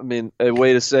a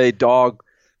way to say dog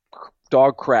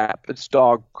crap. It's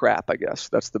dog crap, I guess.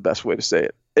 That's the best way to say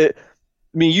it.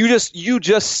 You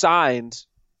just signed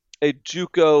a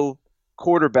JUCO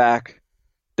quarterback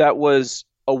that was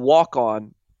a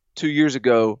walk-on 2 years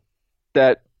ago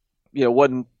that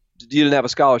you didn't have a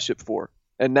scholarship for,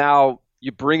 and now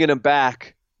you're bringing him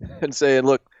back and saying,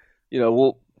 look,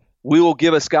 we will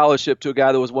give a scholarship to a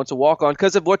guy that was once a walk-on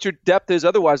because of what your depth is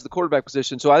otherwise, the quarterback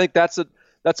position. So I think that's a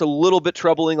little bit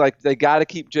troubling. They got to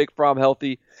keep Jake Fromm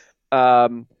healthy.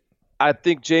 I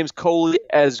think James Coley,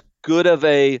 as good of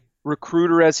a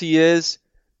recruiter as he is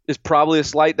probably a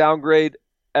slight downgrade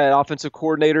at offensive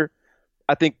coordinator.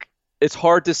 I think it's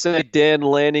hard to say Dan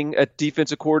Lanning at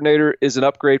defensive coordinator is an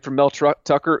upgrade from Mel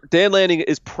Tucker. Dan Lanning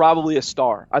is probably a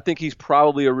star. I think he's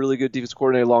probably a really good defensive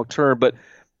coordinator long term, but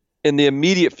in the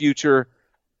immediate future,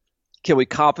 can we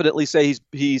confidently say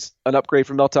he's an upgrade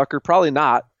from Mel Tucker? Probably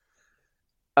not.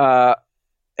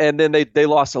 And then they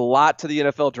lost a lot to the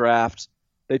NFL draft.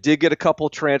 They did get a couple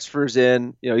transfers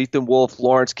in, Ethan Wolf,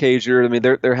 Lawrence Cager. I mean,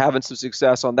 they're having some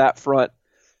success on that front.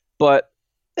 But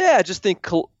yeah, I just think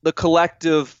the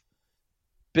collective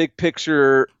big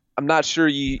picture, I'm not sure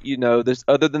there's,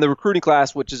 other than the recruiting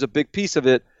class, which is a big piece of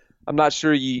it, I'm not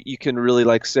sure you can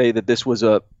really say that this was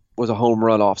a home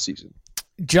run off season.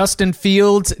 Justin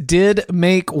Fields did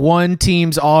make one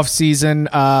team's offseason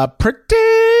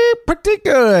pretty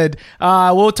good.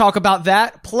 We'll talk about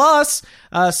that, plus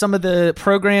some of the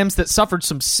programs that suffered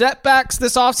some setbacks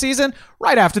this offseason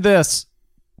right after this.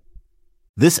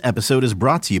 This episode is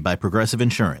brought to you by Progressive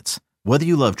Insurance. Whether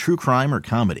you love true crime or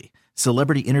comedy,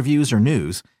 celebrity interviews or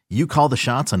news, you call the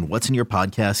shots on what's in your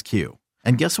podcast queue.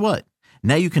 And guess what?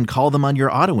 Now you can call them on your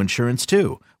auto insurance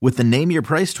too with the Name Your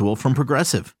Price tool from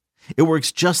Progressive. It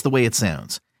works just the way it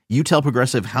sounds. You tell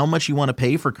Progressive how much you want to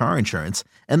pay for car insurance,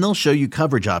 and they'll show you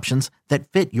coverage options that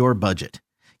fit your budget.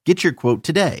 Get your quote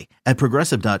today at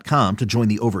Progressive.com to join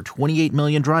the over 28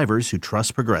 million drivers who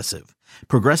trust Progressive.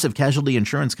 Progressive Casualty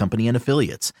Insurance Company and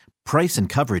Affiliates. Price and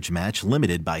coverage match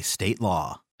limited by state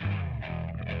law.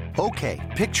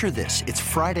 Okay, picture this. It's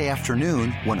Friday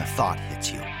afternoon when a thought hits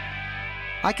you.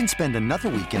 I can spend another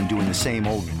weekend doing the same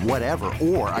old whatever,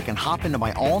 or I can hop into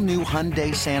my all-new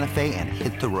Hyundai Santa Fe and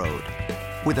hit the road.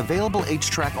 With available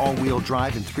H-Track all-wheel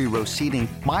drive and 3-row seating,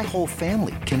 my whole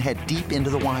family can head deep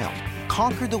into the wild.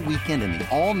 Conquer the weekend in the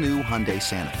all-new Hyundai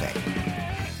Santa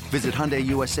Fe. Visit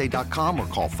HyundaiUSA.com or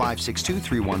call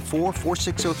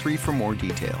 562-314-4603 for more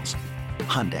details.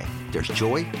 Hyundai, there's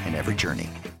joy in every journey.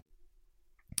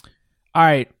 All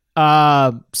right,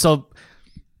 so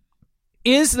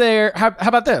is there, how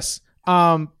about this?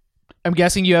 I'm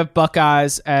guessing you have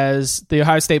the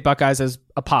Ohio State Buckeyes as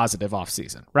a positive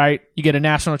offseason, right? You get a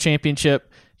national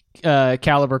championship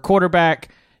caliber quarterback.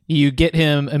 You get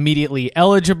him immediately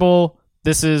eligible.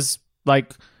 This is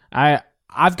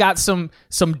I've got some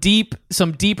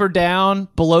deeper down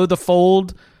below the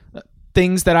fold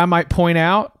things that I might point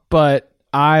out, but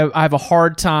I have a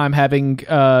hard time having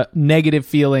negative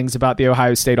feelings about the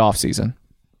Ohio State offseason.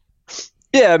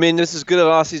 Yeah, I mean, this is good of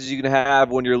an offseason as you can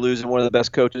have when you're losing one of the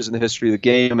best coaches in the history of the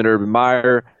game in Urban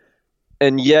Meyer.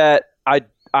 And yet, I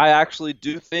actually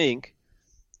do think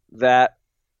that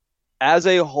as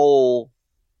a whole,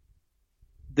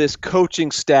 this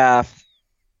coaching staff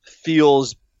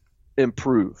feels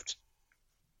improved.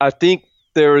 I think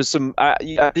there was some.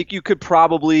 I think you could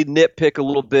probably nitpick a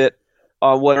little bit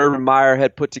on what Urban Meyer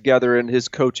had put together in his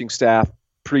coaching staff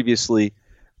previously.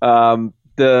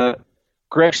 The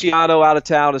Greg Schiano out of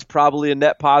town is probably a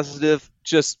net positive.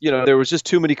 Just, there was just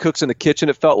too many cooks in the kitchen,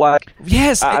 it felt like.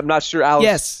 Yes. I'm not sure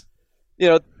Alex.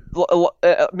 Yes.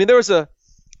 I mean, there was the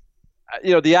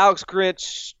Alex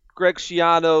Grinch, Greg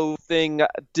Schiano thing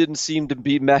didn't seem to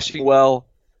be meshing well.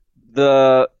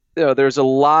 There's a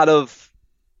lot of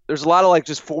like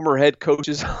just former head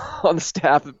coaches on the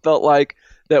staff, it felt like,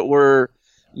 that were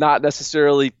not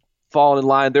necessarily falling in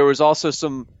line. There was also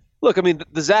some – look, I mean,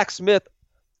 the Zach Smith,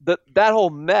 that whole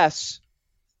mess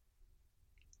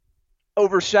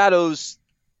overshadows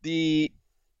the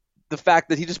fact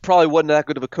that he just probably wasn't that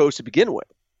good of a coach to begin with.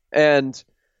 And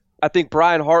I think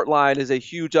Brian Hartline is a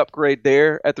huge upgrade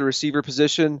there at the receiver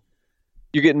position.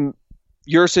 You're getting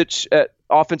Yurcich at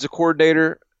offensive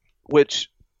coordinator,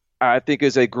 which I think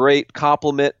is a great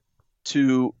compliment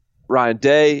to Ryan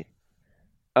Day.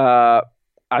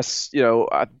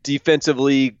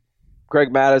 Defensively,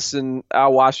 Greg Madison,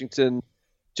 Al Washington,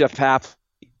 Jeff Haft,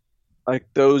 like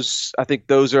those. I think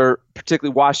those are,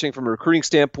 particularly Washington from a recruiting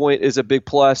standpoint, is a big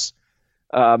plus.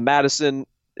 Madison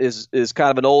is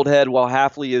kind of an old head, while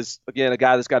Hafley is, again, a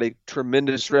guy that's got a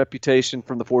tremendous reputation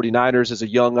from the 49ers as a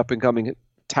young up-and-coming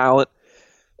talent.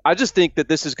 I just think that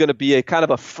this is going to be a kind of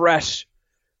a fresh,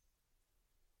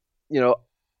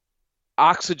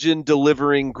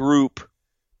 oxygen-delivering group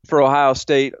for Ohio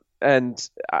State, and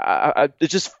it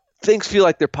just, things feel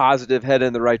like they're positive, headed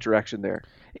in the right direction there.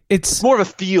 It's more of a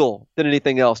feel than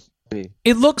anything else to me.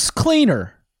 It looks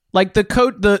cleaner. Like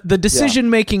the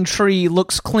decision-making tree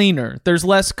looks cleaner. There's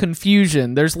less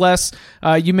confusion. There's less.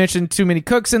 You mentioned too many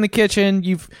cooks in the kitchen.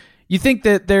 You think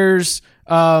that there's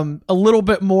a little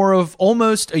bit more of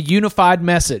almost a unified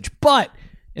message. But,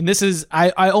 and this is,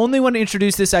 I only want to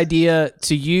introduce this idea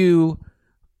to you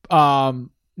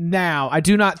now. I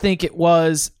do not think it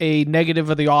was a negative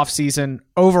of the offseason.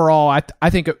 Overall, I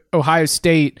think Ohio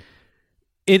State,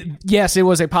 it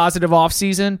was a positive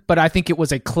offseason, but I think it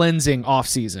was a cleansing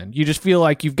offseason. You just feel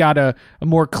like you've got a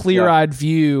more clear-eyed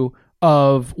view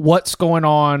of what's going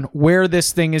on, where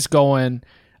this thing is going.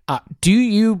 Do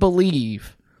you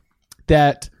believe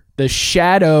that the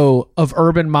shadow of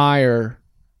Urban Meyer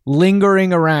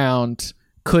lingering around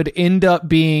could end up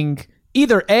being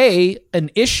either A, an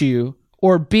issue,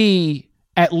 or B,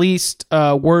 at least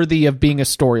worthy of being a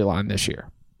storyline this year?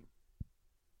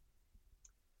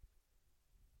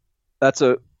 I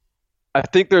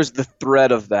think there's the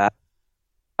threat of that.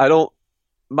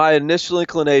 My initial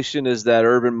inclination is that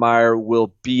Urban Meyer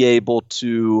will be able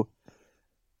to,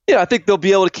 I think they'll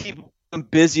be able to keep him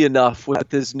busy enough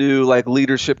with his new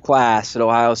leadership class at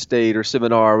Ohio State or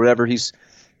seminar or whatever he's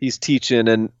teaching,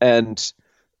 and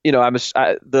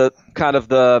the kind of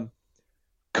the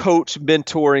coach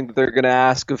mentoring that they're going to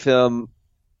ask of him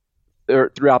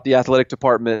throughout the athletic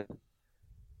department.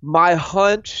 My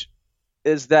hunch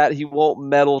is that he won't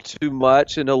meddle too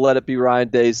much and he'll let it be Ryan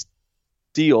Day's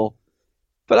deal.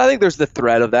 But I think there's the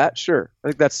threat of that. Sure.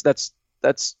 I think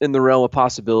that's in the realm of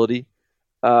possibility.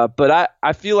 But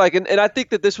I feel like, and I think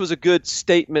that this was a good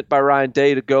statement by Ryan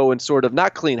Day to go and sort of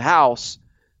not clean house,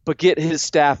 but get his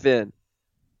staff in.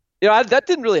 That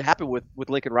didn't really happen with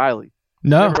Lincoln Riley.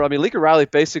 No. Remember, Lincoln Riley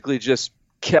basically just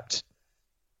kept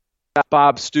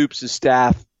Bob Stoops'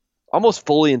 staff almost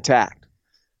fully intact.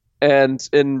 And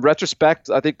in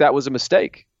retrospect, I think that was a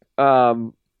mistake.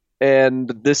 And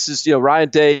this is, Ryan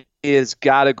Day has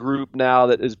got a group now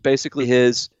that is basically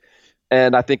his,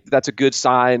 and I think that's a good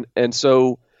sign. And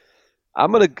so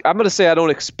I'm gonna say I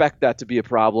don't expect that to be a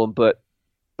problem, but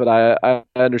I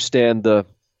understand the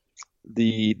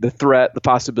threat, the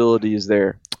possibility is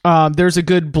there. There's a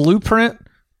good blueprint,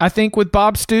 I think, with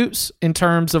Bob Stoops in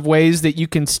terms of ways that you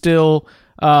can still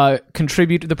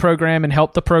contribute to the program and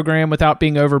help the program without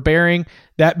being overbearing.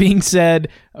 That being said,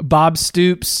 Bob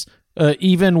Stoops,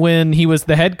 even when he was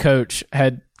the head coach,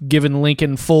 had given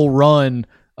Lincoln full run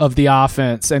of the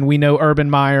offense. And we know Urban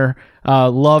Meyer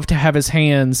loved to have his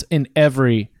hands in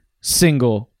every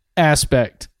single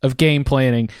aspect of game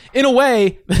planning in a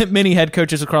way that many head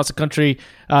coaches across the country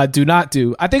do not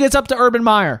do. I think it's up to Urban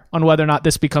Meyer on whether or not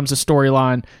this becomes a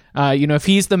storyline. If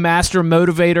he's the master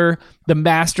motivator, the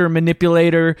master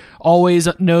manipulator, always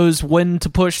knows when to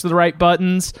push the right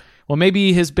buttons, well,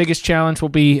 maybe his biggest challenge will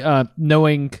be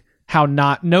knowing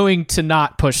to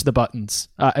not push the buttons,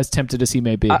 as tempted as he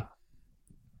may be.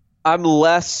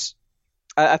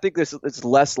 I think it's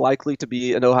less likely to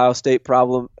be an Ohio State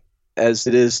problem as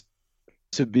it is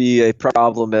to be a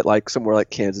problem at somewhere like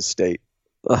Kansas State.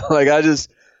 I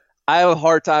have a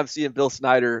hard time seeing Bill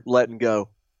Snyder letting go.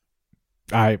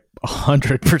 I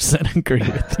 100% agree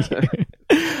with you.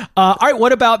 All right,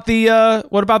 what about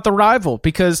the rival?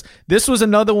 Because this was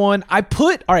another one I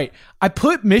put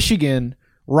Michigan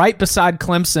right beside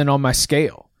Clemson on my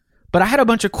scale, but I had a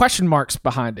bunch of question marks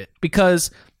behind it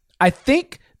because I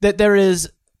think that there is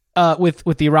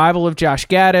with the arrival of Josh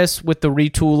Gaddis, with the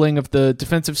retooling of the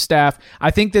defensive staff,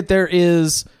 I think that there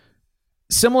is,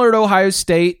 similar to Ohio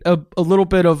State, a little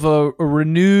bit of a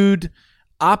renewed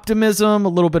optimism, a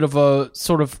little bit of a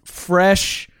sort of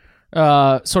fresh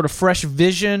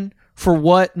vision for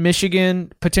what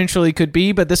Michigan potentially could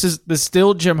be. But this is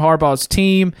still Jim Harbaugh's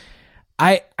team.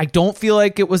 I don't feel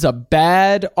like it was a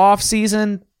bad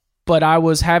offseason, but I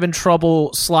was having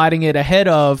trouble sliding it ahead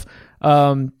of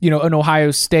an Ohio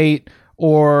State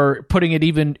or putting it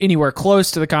even anywhere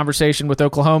close to the conversation with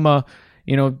Oklahoma.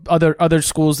 Other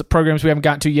schools, programs we haven't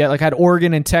gotten to yet, like I had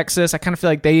Oregon and Texas. I kind of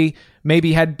feel like they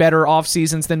maybe had better off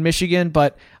seasons than Michigan,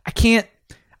 but I can't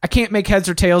make heads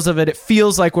or tails of it. It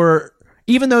feels like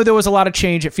even though there was a lot of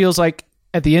change, it feels like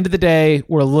at the end of the day,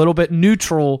 we're a little bit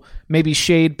neutral, maybe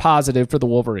shade positive for the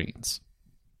Wolverines.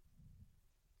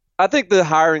 I think the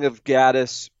hiring of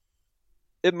Gaddis,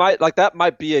 that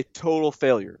might be a total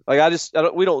failure.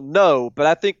 We don't know, but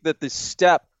I think that the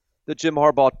step that Jim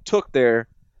Harbaugh took there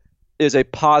is a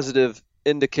positive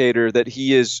indicator that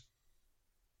he is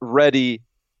ready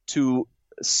to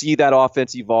see that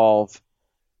offense evolve,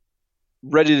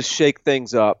 ready to shake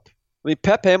things up. I mean,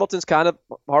 Pep Hamilton's kind of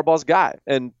Harbaugh's guy,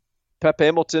 and Pep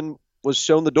Hamilton was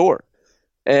shown the door.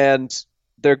 And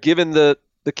they're given the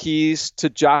keys to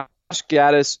Josh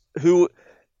Gaddis, who,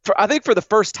 I think for the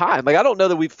first time, I don't know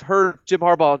that we've heard Jim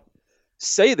Harbaugh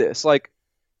say this.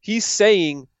 He's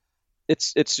saying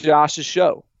it's Josh's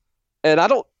show. And I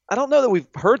don't know that we've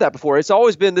heard that before. It's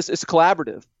always been it's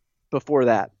collaborative before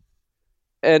that.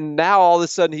 And now all of a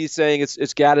sudden he's saying it's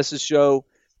Gaddis' show.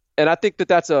 And I think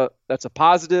that's a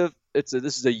positive. This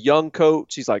is a young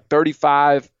coach. He's like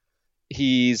 35.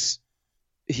 He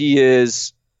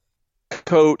is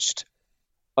coached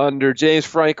under James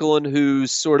Franklin,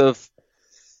 who's sort of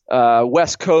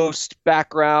West Coast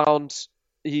background.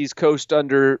 He's coached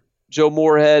under Joe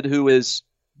Moorhead, who is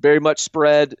very much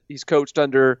spread. He's coached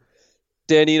under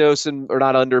Dan Enos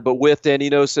with Dan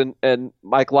Enos and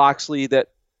Mike Loxley.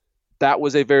 That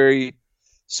was a very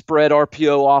spread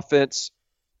RPO offense.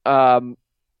 I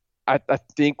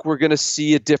think we're going to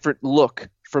see a different look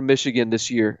from Michigan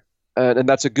this year, and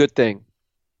that's a good thing.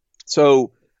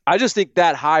 So I just think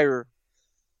that hire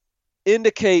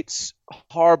indicates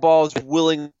Harbaugh's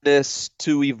willingness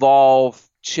to evolve,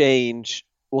 change.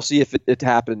 We'll see if it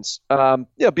happens.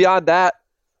 Beyond that,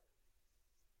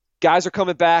 guys are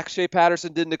coming back. Shea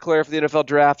Patterson didn't declare for the NFL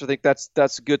draft. I think that's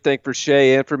a good thing for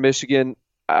Shea and for Michigan.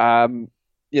 I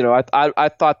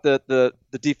thought that the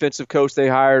defensive coach they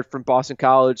hired from Boston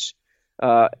College,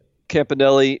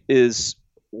 Campanelli, is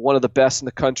one of the best in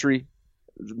the country.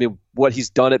 I mean, what he's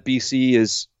done at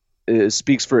BC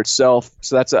speaks for itself.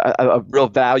 So that's a real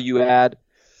value add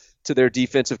to their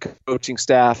defensive coaching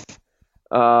staff.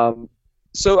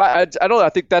 So I don't know. I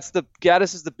think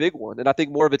Gaddis is the big one, and I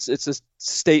think more of it's a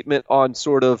statement on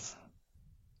sort of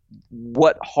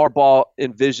what Harbaugh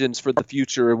envisions for the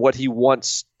future and where he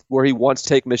wants to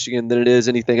take Michigan than it is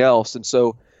anything else. And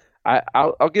so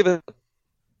I'll give it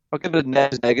a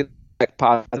negative, a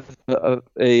positive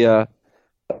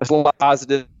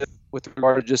with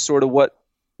regard to just sort of what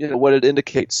it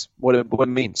indicates, what it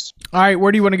means. All right,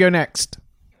 where do you want to go next?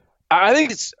 I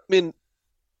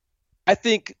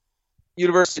think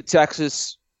University of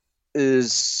Texas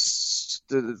is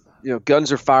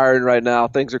guns are firing right now.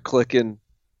 Things are clicking.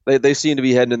 They seem to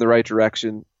be heading in the right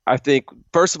direction. I think,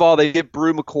 first of all, they get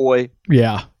Brew McCoy.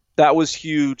 Yeah. That was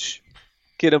huge.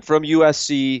 Get him from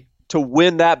USC to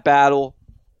win that battle.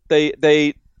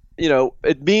 It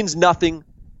means nothing,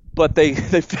 but they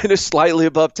finished slightly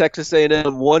above Texas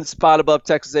A&M, one spot above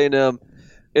Texas A&M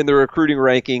in the recruiting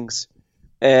rankings.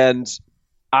 And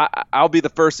I'll be the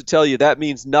first to tell you that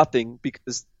means nothing,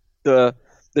 because the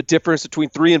difference between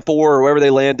 3 and 4 or wherever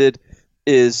they landed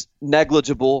is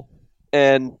negligible,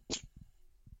 and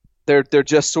they're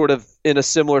just sort of in a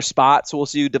similar spot. So we'll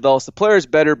see who develops the players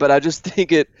better. But I just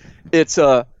think it's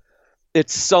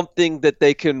something that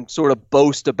they can sort of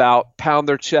boast about, pound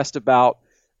their chest about,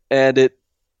 and it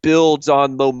builds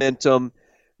on momentum.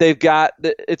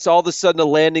 It's all of a sudden a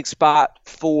landing spot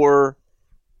for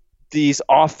these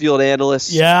off-field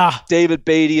analysts. Yeah. David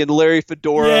Beatty and Larry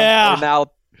Fedora are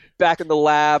now back in the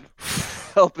lab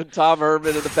helping Tom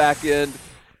Herman in the back end.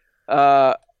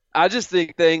 I just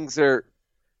think things are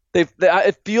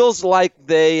it feels like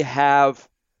they have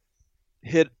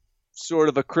hit sort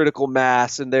of a critical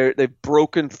mass, and they've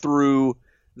broken through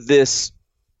this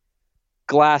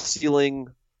glass ceiling,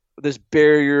 this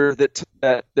barrier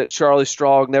that Charlie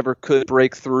Strong never could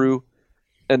break through,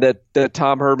 and that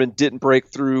Tom Herman didn't break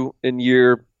through in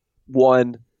year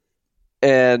one.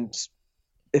 And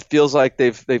it feels like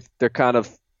they're kind of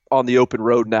on the open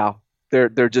road now.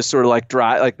 They're just sort of like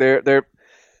dry, like they're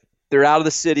out of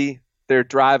the city. They're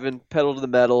driving pedal to the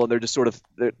metal, and they're just sort of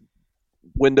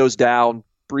windows down,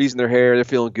 breezing their hair. They're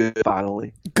feeling good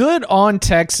finally. Good on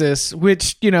Texas,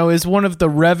 which is one of the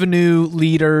revenue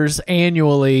leaders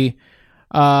annually,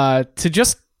 to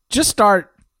just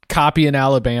start copying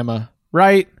Alabama,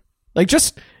 right? Like,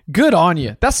 just good on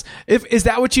you. Is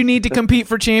that what you need to compete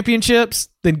for championships?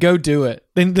 Then go do it.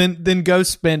 Then go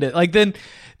spend it. Like,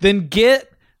 then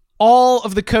get all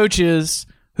of the coaches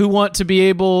who want to be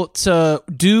able to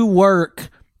do work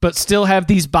but still have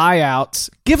these buyouts.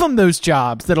 Give them those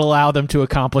jobs that allow them to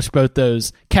accomplish both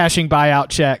those, cashing buyout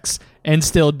checks and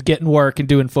still getting work and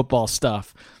doing football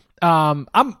stuff. I'm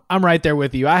right there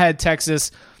with you. I had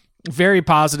Texas very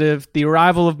positive. The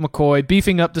arrival of McCoy,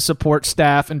 beefing up the support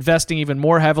staff, investing even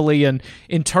more heavily in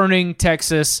turning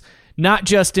Texas not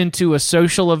just into a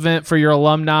social event for your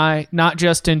alumni, not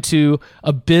just into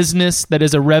a business that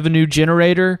is a revenue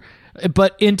generator,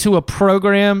 but into a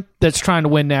program that's trying to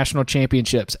win national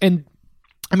championships. And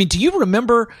I mean, do you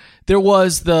remember it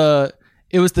was the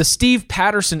Steve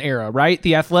Patterson era, right?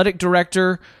 The athletic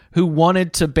director who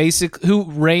who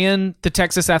ran the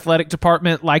Texas athletic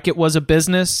department like it was a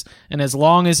business. And as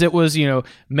long as it was,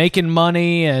 making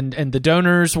money and the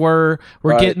donors were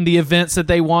right, getting the events that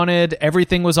they wanted,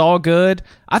 everything was all good.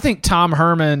 I think Tom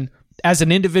Herman, as an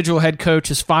individual head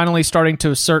coach, is finally starting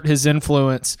to assert his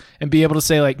influence and be able to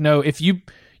say, like, no, if you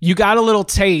got a little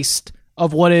taste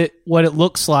of what it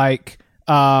looks like,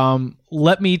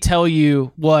 let me tell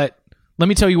you what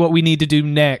we need to do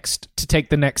next to take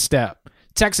the next step.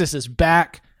 Texas is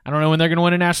back. I don't know when they're going to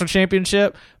win a national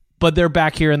championship, but they're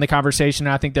back here in the conversation,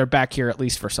 and I think they're back here at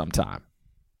least for some time.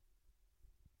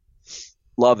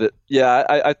 Love it.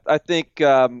 Yeah, I think,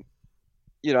 and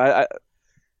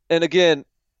again,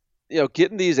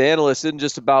 getting these analysts isn't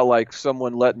just about like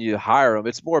someone letting you hire them.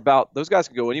 It's more about those guys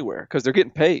can go anywhere because they're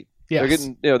getting paid. Yes. They're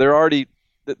getting,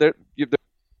 they're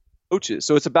coaches.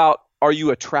 So it's about, are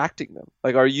you attracting them?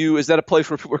 Like, is that a place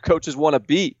where coaches want to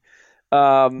be?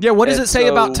 What does it say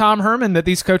about Tom Herman that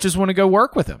these coaches want to go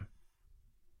work with him?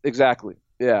 Exactly.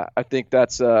 Yeah, I think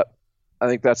that's a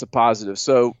positive.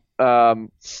 So, I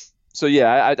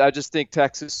just think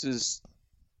Texas is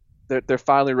they're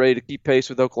finally ready to keep pace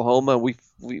with Oklahoma. We've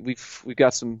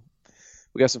got some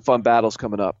fun battles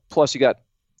coming up. Plus, you got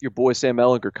your boy Sam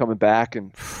Ehlinger coming back,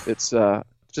 and it's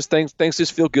just things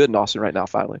just feel good in Austin right now.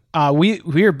 Finally,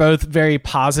 we are both very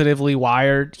positively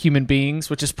wired human beings,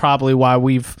 which is probably why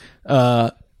we've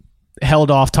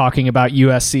held off talking about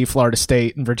USC, Florida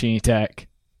State, and Virginia Tech.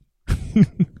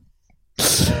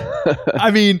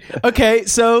 I mean, okay,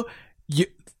 so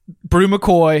Brew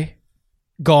McCoy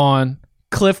gone,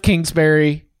 Cliff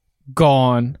Kingsbury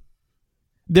gone.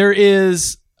 There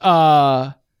is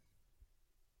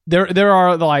there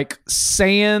are like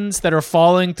sands that are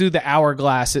falling through the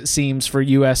hourglass, it seems, for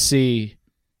USC.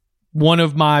 One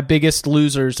of my biggest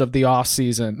losers of the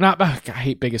offseason. I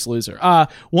hate biggest loser.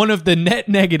 One of the net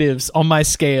negatives on my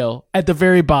scale at the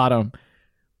very bottom.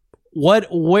 It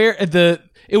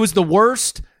was the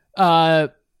worst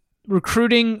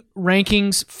recruiting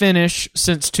rankings finish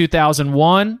since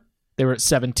 2001. They were at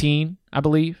 17, I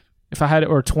believe, if I had it,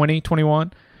 or 20,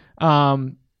 21.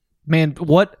 Man,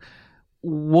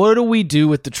 what do we do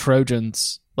with the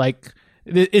Trojans? Like,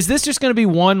 is this just going to be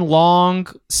one long,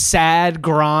 sad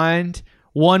grind?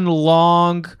 One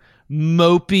long,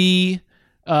 mopey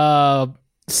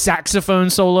saxophone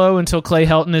solo until Clay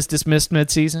Helton is dismissed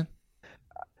midseason?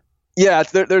 Yeah,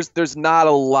 there's not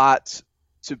a lot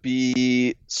to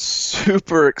be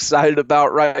super excited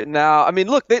about right now. I mean,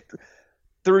 look,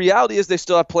 the reality is they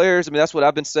still have players. I mean, that's what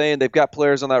I've been saying. They've got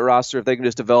players on that roster. If they can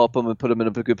just develop them and put them in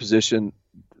a good position,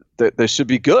 they should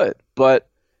be good. But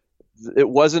it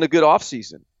wasn't a good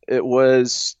offseason. It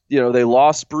was, they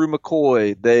lost Brew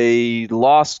McCoy. They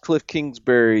lost Cliff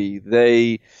Kingsbury.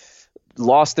 They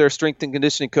lost their strength and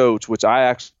conditioning coach, which I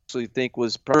actually think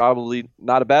was probably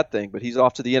not a bad thing, but he's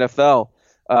off to the NFL.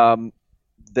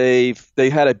 They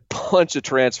had a bunch of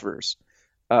transfers.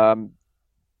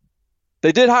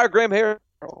 They did hire Graham Harrell,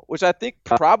 which I think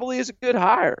probably is a good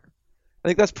hire. I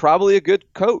think that's probably a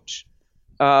good coach.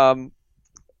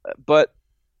 But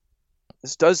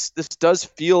this does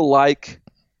feel like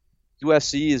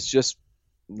USC is just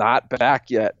not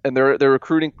back yet, and they're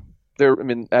recruiting.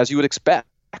 As you would expect,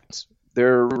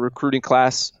 their recruiting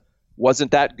class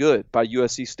wasn't that good by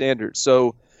USC standards.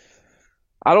 So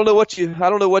I don't know what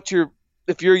you're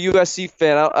if you're a USC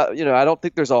fan, I don't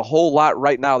think there's a whole lot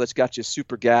right now that's got you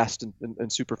super gassed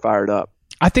and super fired up.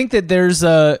 I think that there's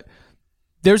a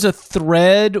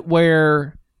thread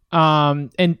where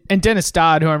and Dennis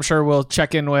Dodd, who I'm sure we'll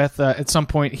check in with at some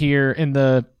point here in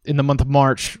the month of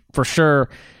March for sure.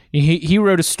 He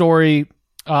wrote a story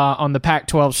on the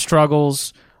Pac-12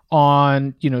 struggles,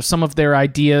 on some of their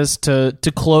ideas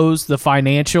to close the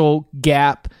financial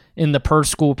gap in the per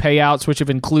school payouts, which have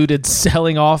included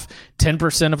selling off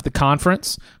 10% of the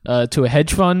conference to a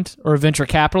hedge fund or a venture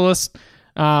capitalist,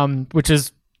 which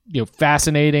is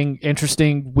fascinating,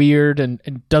 interesting, weird,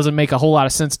 and doesn't make a whole lot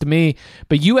of sense to me.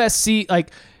 But USC's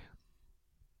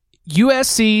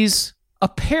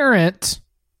apparent,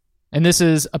 and this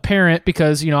is apparent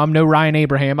because I'm no Ryan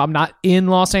Abraham, I'm not in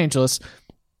Los Angeles,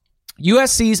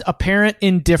 USC's apparent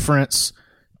indifference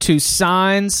to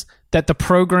signs that the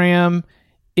program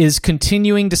is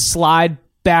continuing to slide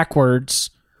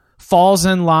backwards falls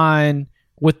in line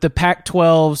with the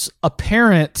Pac-12's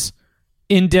apparent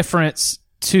indifference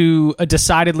to a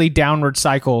decidedly downward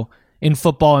cycle in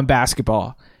football and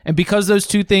basketball. And because those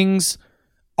two things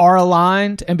are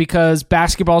aligned, and because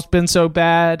basketball's been so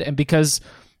bad, and because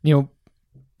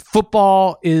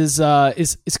football is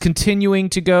continuing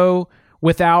to go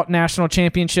without national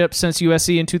championships since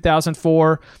USC in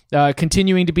 2004,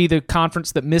 continuing to be the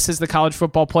conference that misses the college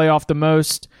football playoff the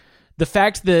most. The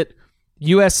fact that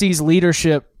USC's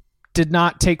leadership did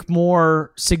not take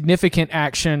more significant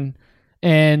action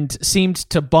and seemed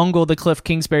to bungle the Cliff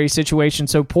Kingsbury situation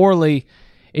so poorly,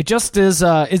 it just is.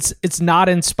 It's not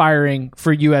inspiring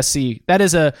for USC. That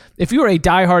is if you are a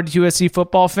diehard USC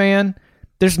football fan,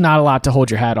 there's not a lot to hold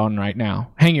your hat on right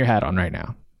now. Hang your hat on right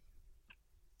now.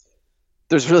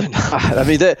 There's really not. I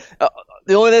mean, the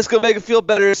only thing that's going to make it feel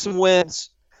better is some wins.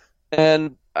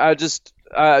 And I just,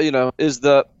 and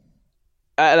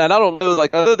I don't know,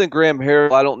 other than Graham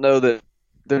Harrell, I don't know that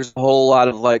there's a whole lot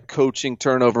of coaching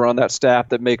turnover on that staff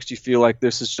that makes you feel like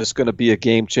this is just going to be a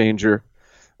game changer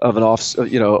of an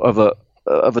of a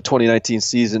 2019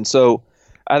 season. So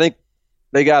I think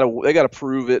they got to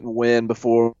prove it and win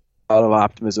before a lot of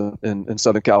optimism in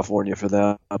Southern California for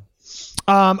them.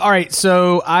 All right,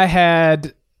 so I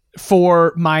had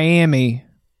for Miami.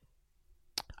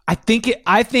 I think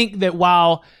that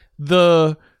while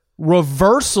the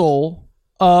reversal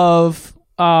of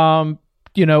oh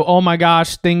my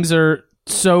gosh, things are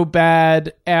so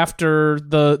bad after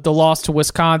the loss to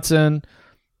Wisconsin,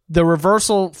 the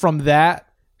reversal from that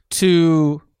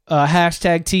to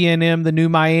hashtag TNM, the new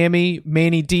Miami,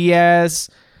 Manny Diaz,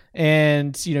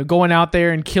 and going out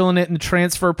there and killing it in the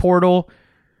transfer portal.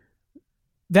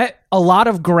 That a lot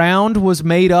of ground was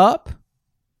made up,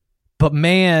 but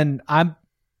man,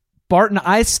 Barton,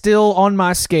 I still on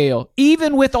my scale,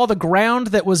 even with all the ground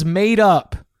that was made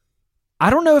up, I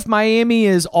don't know if Miami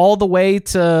is all the way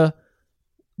to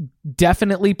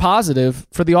definitely positive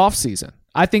for the offseason.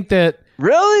 I think that...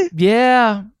 Really?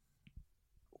 Yeah.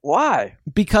 Why?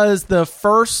 Because the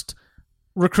first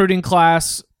recruiting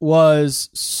class was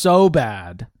so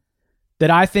bad that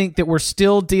I think that we're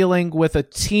still dealing with a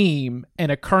team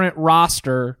and a current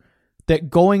roster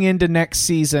that going into next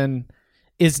season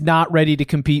is not ready to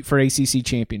compete for ACC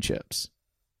championships.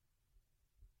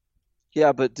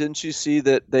 Yeah, but didn't you see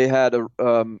that they had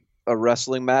a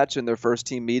wrestling match in their first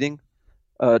team meeting,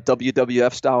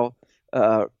 WWF style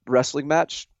wrestling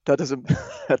match? That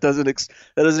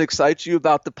doesn't excite you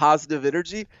about the positive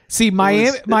energy? See,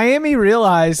 Miami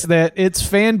realized that its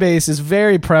fan base is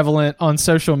very prevalent on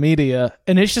social media,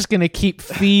 and it's just going to keep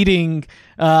feeding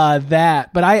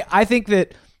that. But I think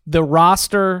that the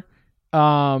roster,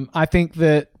 I think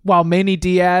that while Manny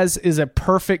Diaz is a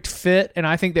perfect fit, and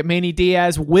I think that Manny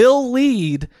Diaz will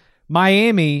lead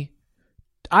Miami,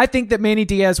 I think that Manny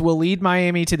Diaz will lead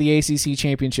Miami to the ACC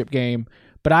championship game.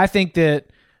 But I think that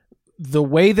the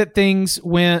way that things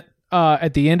went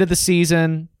at the end of the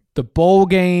season, the bowl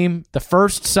game, the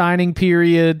first signing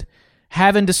period,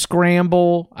 having to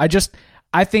scramble,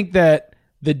 I think that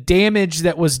the damage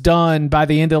that was done by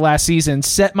the end of last season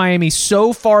set Miami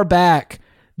so far back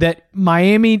that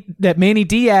Manny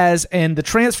Diaz and the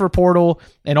transfer portal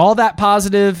and all that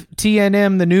positive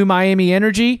TNM, the new Miami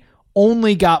energy,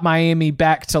 only got Miami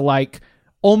back to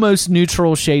almost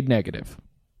neutral shade negative.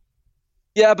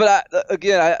 Yeah, but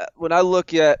when I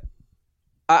look at,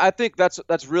 I think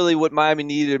that's really what Miami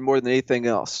needed more than anything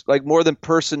else. More than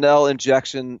personnel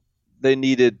injection, they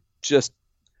just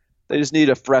needed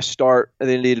a fresh start, and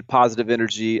they needed positive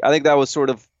energy. I think that was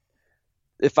sort of,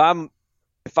 if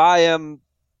I am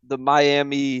the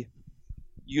Miami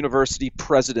university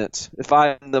president, if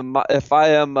I am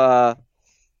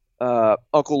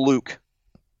Uncle Luke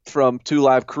from 2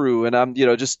 Live Crew, and I'm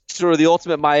just sort of the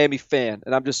ultimate Miami fan,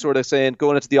 and I'm just sort of saying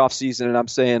going into the off season, and I'm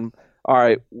saying, all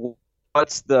right, what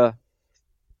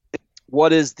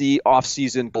is the off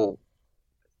season goal?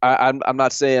 I'm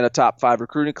not saying a top 5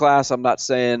 recruiting class. I'm not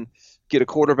saying get a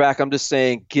quarterback. I'm just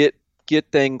saying get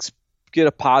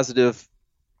a positive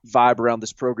vibe around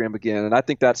this program again, and I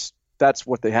think that's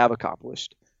what they have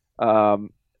accomplished.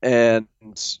 And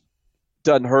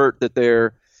doesn't hurt that they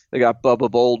got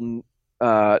Bubba Bolden,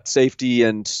 safety,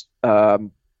 and a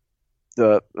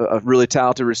really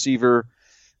talented receiver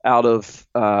out of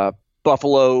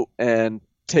Buffalo, and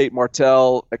Tate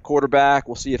Martell at quarterback.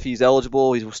 We'll see if he's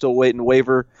eligible. He's still waiting to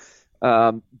waiver.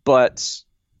 But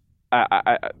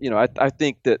I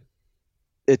think that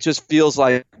it just feels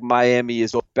like Miami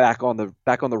is back on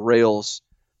the rails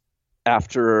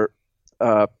after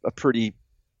a pretty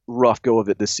rough go of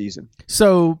it this season.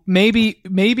 So maybe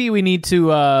we need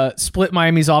to split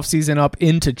Miami's offseason up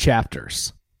into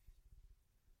chapters.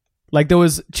 Like there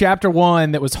was chapter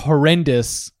 1 that was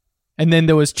horrendous, and then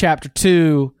there was chapter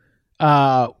 2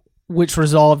 which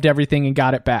resolved everything and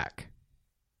got it back.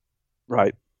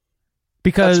 Right.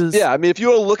 Because if you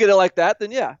want to look at it like that, then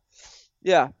yeah.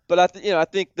 But I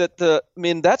think that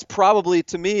that's probably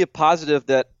to me a positive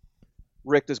that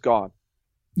Richt is gone.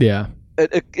 Yeah.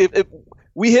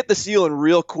 We hit the ceiling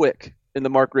real quick in the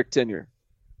Mark Richt tenure.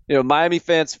 Miami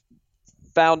fans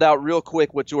found out real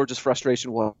quick what Georgia's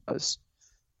frustration was.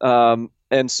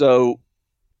 And so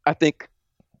I think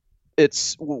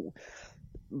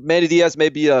Manny Diaz may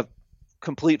be a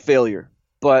complete failure,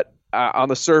 but on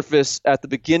the surface, at the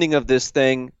beginning of this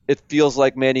thing, it feels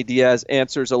like Manny Diaz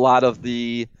answers a lot of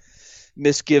the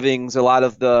misgivings, a lot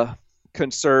of the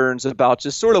concerns about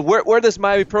just sort of where this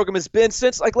Miami program has been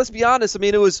since, like, let's be honest. I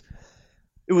mean, it was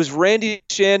Randy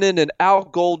Shannon and Al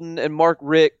Golden and Mark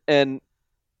Richt and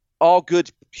all good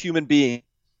human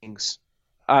beings,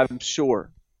 I'm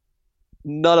sure.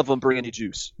 None of them bring any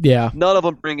juice. Yeah. None of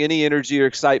them bring any energy or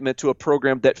excitement to a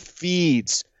program that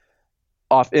feeds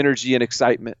off energy and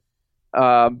excitement.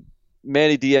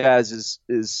 Manny Diaz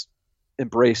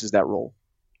embraces that role.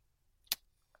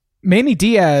 Manny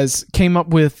Diaz came up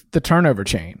with the turnover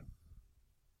chain.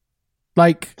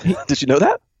 Like, did you know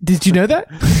that? Did you know that?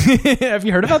 Have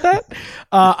you heard about that?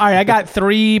 All right, I got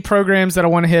 3 programs that I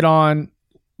want to hit on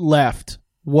left.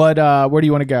 Where do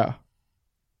you want to go?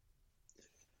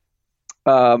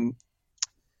 I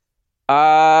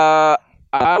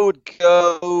would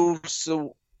go.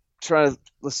 So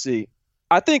let's see.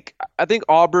 I think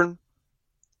Auburn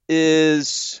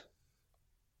is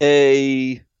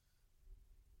that's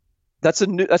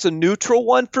a neutral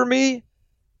one for me,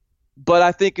 but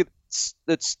I think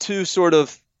it's too sort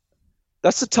of,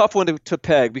 that's a tough one to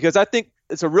peg, because I think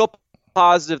it's a real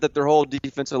positive that their whole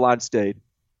defensive line stayed.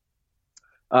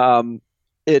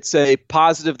 It's a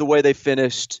positive the way they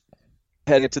finished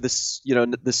heading into this,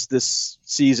 this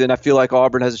season. I feel like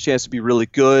Auburn has a chance to be really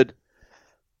good.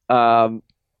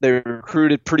 They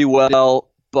recruited pretty well,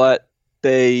 but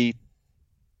they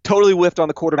totally whiffed on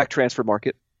the quarterback transfer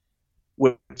market,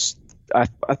 which I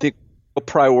think a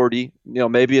priority.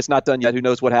 Maybe it's not done yet. Who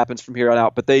knows what happens from here on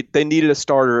out? But they needed a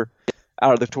starter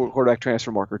out of the quarterback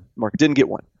transfer market. Didn't get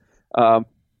one. All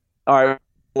right.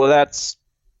 Well, that's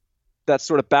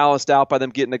sort of balanced out by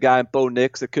them getting a guy in Bo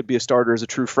Nix that could be a starter as a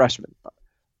true freshman.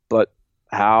 But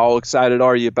how excited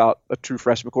are you about a true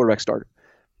freshman quarterback starter?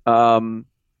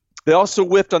 They also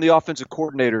whiffed on the offensive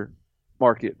coordinator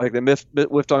market. Like, they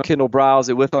whiffed on Kendall Briles.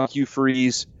 They whiffed on Hugh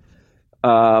Freeze.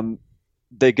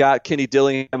 They got Kenny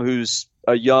Dillingham, who's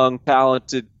a young,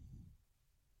 talented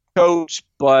coach,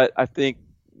 but I think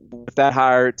with that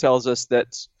hire, it tells us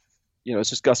that, it's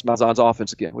just Gus Malzahn's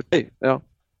offense again. Which, hey,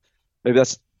 maybe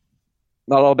that's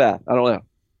not all bad. I don't know.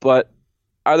 But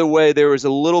either way, there was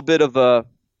a little bit of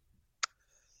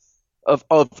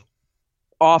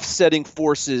offsetting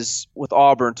forces with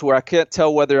Auburn, to where I can't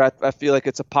tell whether I feel like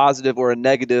it's a positive or a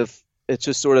negative. It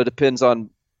just sort of depends on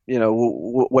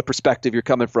what perspective you're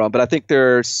coming from. But I think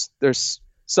there's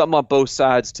something on both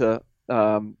sides to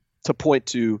point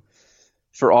to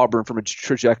for Auburn from a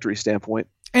trajectory standpoint.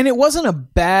 And it wasn't a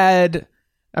bad.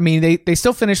 I mean, they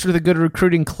still finished with a good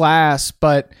recruiting class,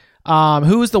 but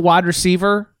who was the wide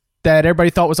receiver that everybody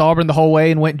thought was Auburn the whole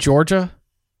way and went Georgia?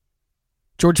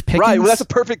 George Pickens. Right. Well, that's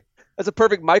a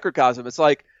perfect microcosm. It's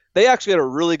like they actually had a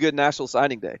really good National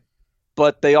Signing Day,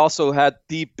 but they also had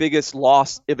the biggest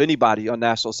loss of anybody on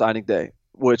National Signing Day,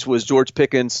 which was George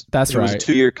Pickens. That's right. Who was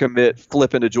a 2-year commit,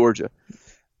 flipping to Georgia.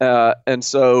 And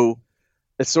so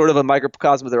it's sort of a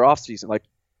microcosm of their offseason. Like,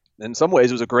 in some ways,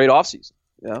 it was a great offseason.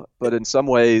 but in some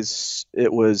ways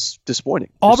it was disappointing.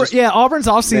 Auburn's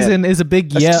offseason is a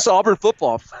big It's just Auburn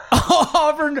football.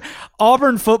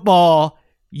 Auburn football,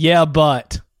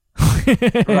 but.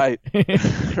 Right.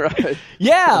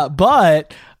 Yeah,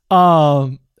 but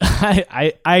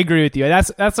I agree with you.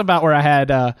 That's about where I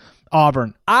had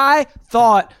Auburn. I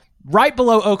thought right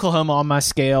below Oklahoma on my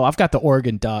scale, I've got the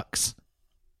Oregon Ducks.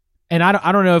 And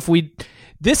I don't know if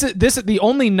this is the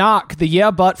only knock,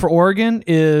 but for Oregon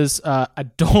is I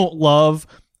don't love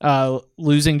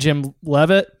losing Jim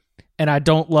Leavitt, and I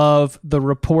don't love the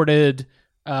reported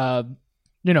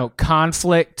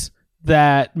conflict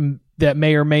that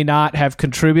may or may not have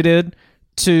contributed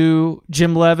to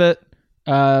Jim Leavitt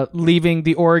leaving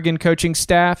the Oregon coaching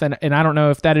staff, and I don't know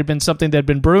if that had been something that had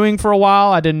been brewing for a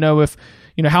while. I didn't know if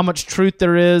how much truth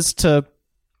there is to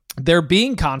there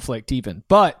being conflict even,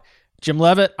 but Jim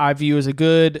Leavitt, I view as a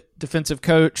good defensive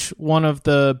coach, one of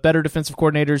the better defensive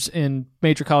coordinators in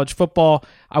major college football.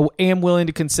 I am willing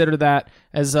to consider that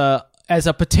as a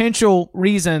potential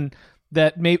reason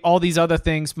that all these other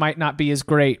things might not be as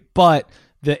great. But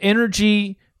the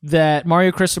energy that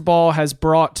Mario Cristobal has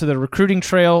brought to the recruiting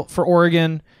trail for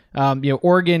Oregon,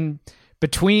 Oregon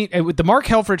with the Mark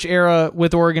Helfrich era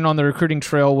with Oregon on the recruiting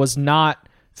trail was not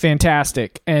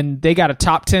fantastic, and they got a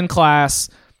top 10 class.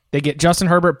 They get Justin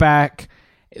Herbert back.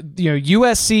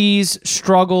 USC's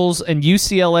struggles and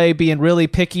UCLA being really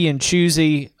picky and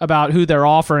choosy about who they're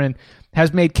offering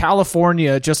has made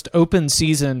California just open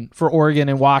season for Oregon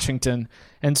and Washington.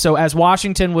 And so as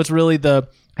Washington was really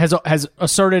has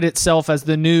asserted itself as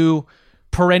the new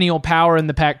perennial power in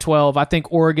the Pac-12, I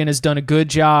think Oregon has done a good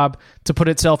job to put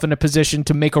itself in a position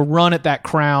to make a run at that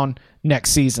crown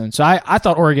next season. So I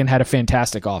thought Oregon had a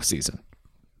fantastic offseason.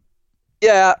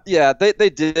 Yeah, they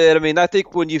did. I mean, I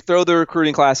think when you throw the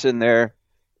recruiting class in there,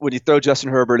 when you throw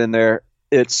Justin Herbert in there,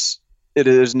 it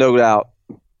is no doubt.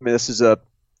 I mean, this is a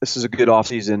good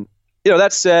offseason.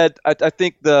 That said, I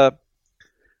think the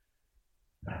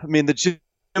Jim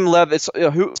Leavitt,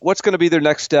 what's going to be their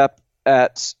next step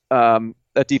at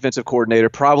defensive coordinator?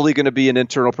 Probably going to be an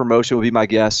internal promotion, would be my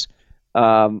guess.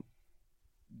 Their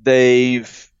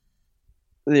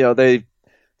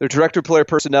director of player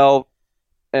personnel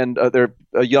and they're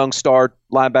a young star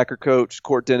linebacker coach,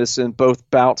 Court Dennison, both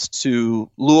bounced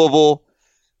to Louisville.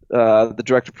 The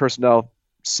director of personnel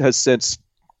has since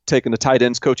taken the tight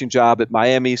ends coaching job at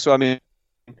Miami. So, I mean,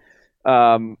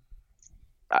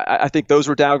 I think those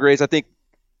were downgrades. I think,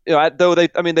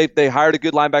 they hired a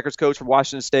good linebackers coach from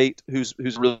Washington State, who's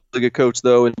a really good coach,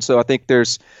 though. And so I think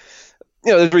there's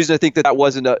reason to think that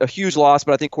wasn't a huge loss,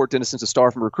 but I think Court Dennison's a star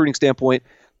from a recruiting standpoint.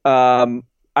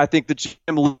 I think the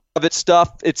Jim Leavitt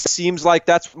stuff, it seems like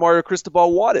that's what Mario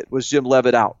Cristobal wanted, was Jim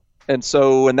Leavitt out. And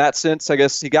so in that sense, I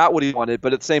guess he got what he wanted.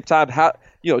 But at the same time,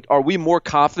 are we more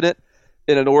confident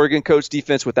in an Oregon coach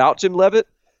defense without Jim Leavitt?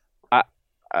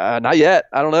 Not yet.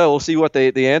 I don't know. We'll see what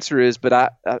the answer is,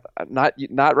 but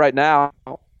not right now.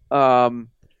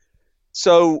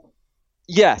 So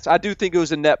yes, I do think it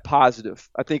was a net positive.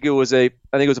 I think it was a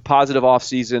positive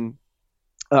offseason.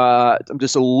 I'm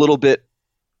just a little bit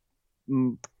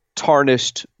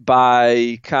tarnished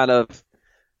by kind of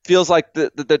feels like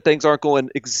the things aren't going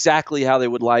exactly how they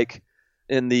would like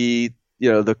in the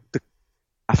over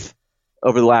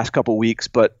the last couple of weeks,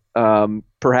 but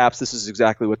perhaps this is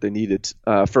exactly what they needed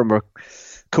from a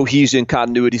cohesion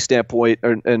continuity standpoint,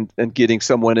 and getting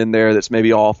someone in there that's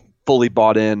maybe all fully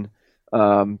bought in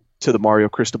to the Mario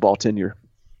Cristobal tenure.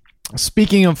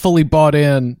 Speaking of fully bought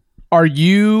in, are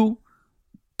you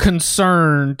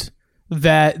concerned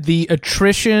that the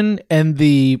attrition and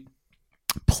the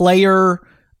player,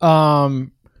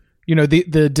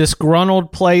 the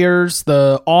disgruntled players,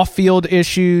 the off-field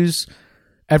issues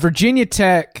at Virginia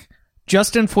Tech,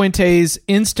 Justin Fuente's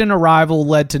instant arrival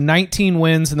led to 19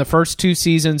 wins in the first 2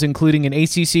 seasons, including an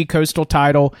ACC Coastal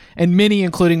title, and many,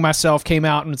 including myself, came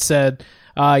out and said,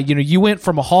 you went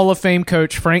from a Hall of Fame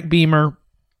coach, Frank Beamer,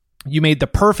 you made the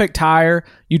perfect hire,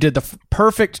 you did the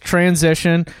perfect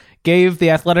transition, gave the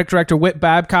athletic director, Whit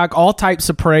Babcock, all types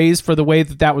of praise for the way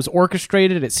that was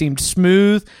orchestrated. It seemed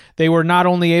smooth. They were not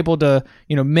only able to,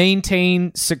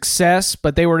 maintain success,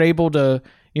 but they were able to,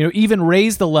 even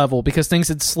raise the level because things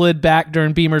had slid back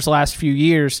during Beamer's last few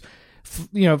years.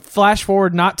 Flash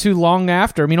forward not too long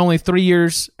after, only 3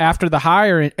 years after the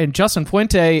hire, and Justin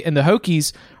Fuente and the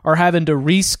Hokies are having to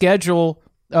reschedule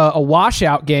a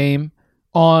washout game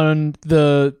on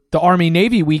the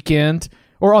Army-Navy weekend,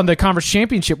 or on the Conference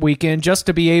Championship weekend, just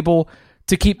to be able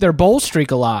to keep their bowl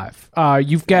streak alive.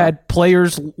 You've got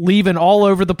players leaving all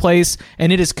over the place,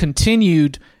 and it has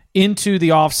continued into the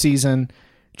offseason.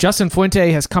 Justin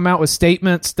Fuente has come out with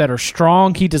statements that are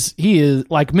strong. He is,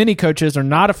 like many coaches, are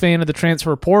not a fan of the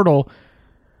transfer portal.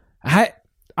 I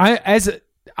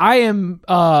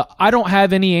don't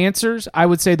have any answers. I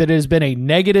would say that it has been a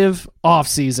negative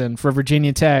offseason for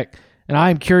Virginia Tech, and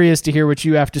I'm curious to hear what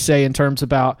you have to say in terms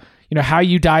about, how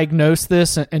you diagnose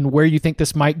this and where you think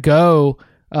this might go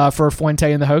for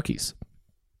Fuente and the Hokies.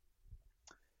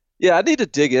 Yeah, I need to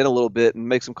dig in a little bit and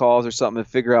make some calls or something and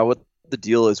figure out what the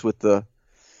deal is with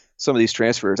some of these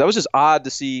transfers. That was just odd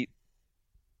to see.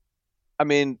 I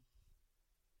mean,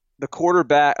 the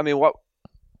quarterback. I mean, what?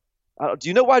 Do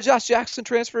you know why Josh Jackson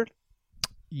transferred?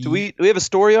 Do we have a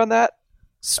story on that?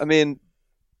 I mean,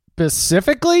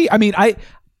 specifically, I mean, I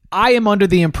am under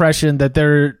the impression that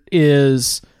there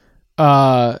is.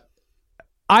 I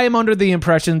am under the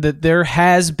impression that there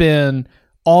has been,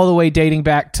 all the way dating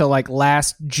back to like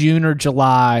last June or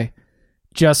July,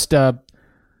 just a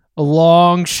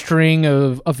long string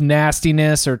of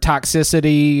nastiness or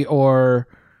toxicity, or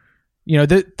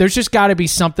there's just got to be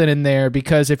something in there,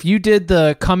 because if you did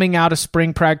the coming out of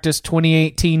spring practice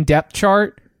 2018 depth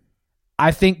chart,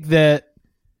 I think that,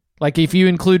 like, if you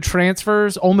include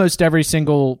transfers, almost every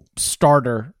single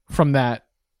starter from that,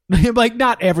 like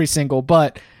not every single,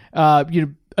 but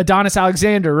Adonis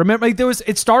Alexander, remember, like,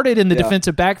 it started in the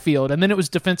defensive backfield, and then it was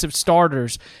defensive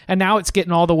starters, and now it's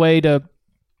getting all the way to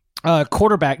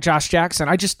quarterback Josh Jackson.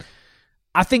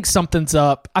 I think something's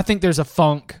up. I think there's a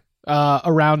funk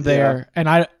around there, and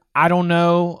I don't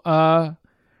know. And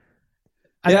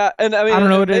I don't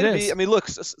know what it is. I mean, look,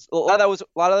 a lot of that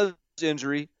was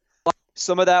injury.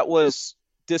 Some of that was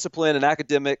discipline and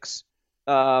academics,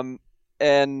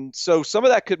 and so some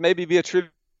of that could maybe be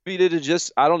attributed to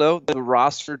just, I don't know, the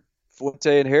roster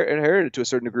Fuente inherited to a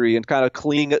certain degree, and kind of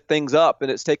cleaning things up, and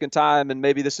it's taken time, and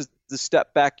maybe this is the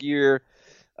step back year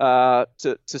to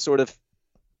sort of,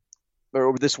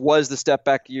 or this was the step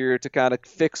back year to kind of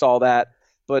fix all that.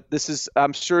 But this is,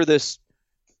 I'm sure the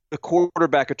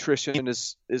quarterback attrition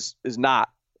is not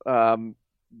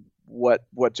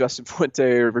what Justin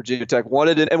Fuente or Virginia Tech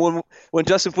wanted. And when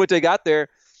Justin Fuente got there,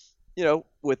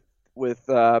 with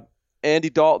Andy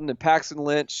Dalton and Paxton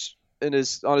Lynch on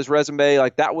his resume,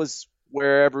 like, that was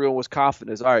where everyone was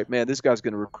confident, is, all right, man, this guy's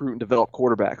going to recruit and develop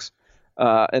quarterbacks.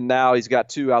 And now he's got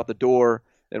two out the door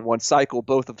in one cycle,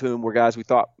 both of whom were guys we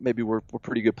thought maybe were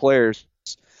pretty good players.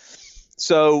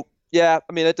 So, yeah,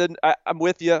 I mean, I'm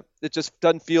with you. It just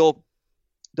doesn't feel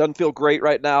great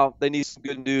right now. They need some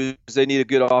good news. They need a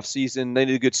good offseason. They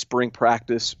need a good spring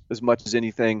practice as much as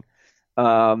anything,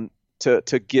 to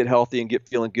get healthy and get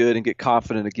feeling good and get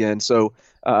confident again. So,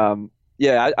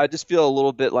 I just feel a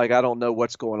little bit like I don't know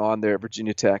what's going on there at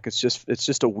Virginia Tech. It's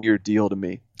just a weird deal to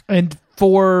me. And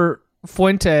for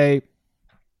Fuente,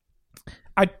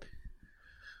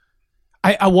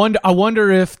 I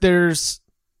wonder if there's,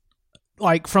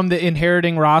 like, from the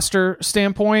inheriting roster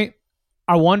standpoint,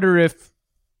 I wonder if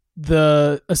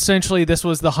essentially this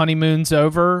was the honeymoon's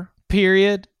over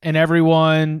period, and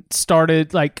everyone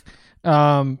started, like,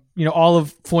 all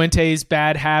of Fuente's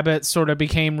bad habits sort of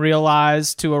became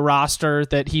realized to a roster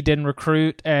that he didn't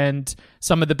recruit, and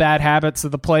some of the bad habits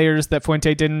of the players that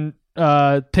Fuente didn't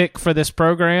pick for this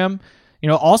program,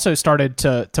 also started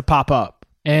to pop up.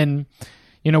 And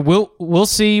we'll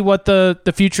see what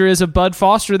the future is of Bud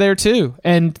Foster there too,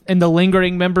 and the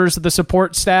lingering members of the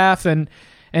support staff, and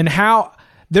how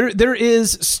there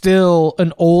is still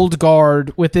an old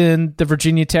guard within the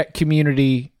Virginia Tech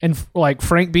community, and like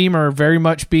Frank Beamer very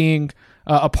much being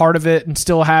a part of it and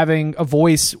still having a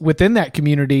voice within that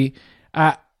community.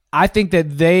 I think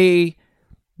that they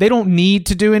don't need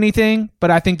to do anything, but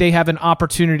I think they have an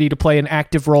opportunity to play an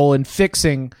active role in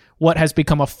fixing what has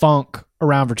become a funk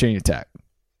around Virginia Tech.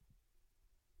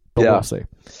 But we'll see.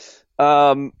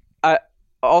 I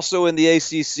also, in the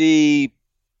ACC,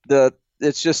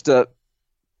 it's just the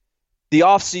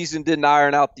offseason didn't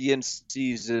iron out the end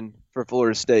season for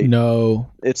Florida State.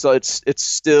 No, it's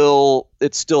still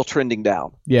trending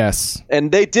down. Yes,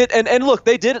 and they did, and look,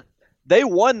 they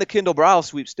won the Kendall Brow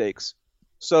sweepstakes,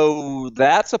 so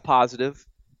that's a positive.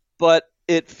 But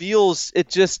I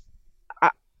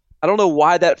don't know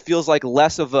why that feels like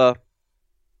less of a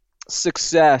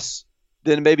success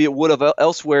than maybe it would have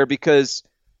elsewhere, because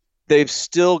they've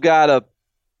still got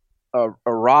a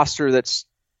roster that's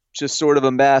just sort of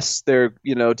a mess. They're,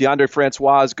 DeAndre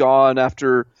Francois is gone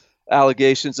after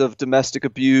allegations of domestic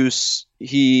abuse.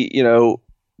 The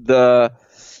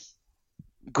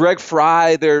Greg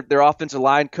Fry, their offensive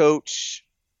line coach,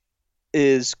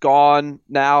 is gone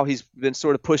now. He's been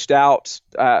sort of pushed out,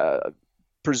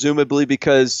 presumably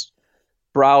because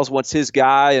Browse wants his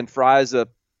guy, and Fry's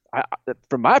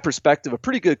from my perspective, a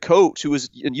pretty good coach who was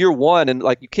in year one, and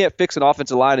like you can't fix an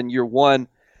offensive line in year one.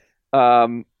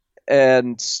 And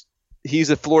he's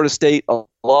a Florida State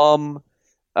alum.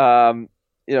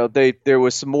 There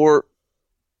was some more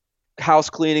house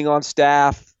cleaning on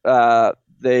staff.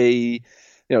 They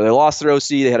lost their OC.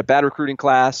 They had a bad recruiting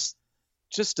class.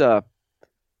 Just I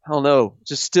don't know.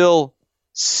 Just still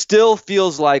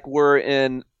feels like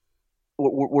we're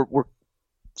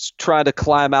trying to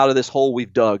climb out of this hole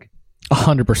we've dug.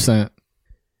 100%.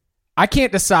 I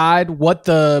can't decide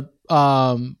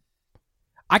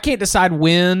I can't decide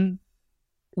when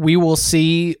we will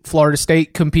see Florida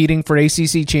State competing for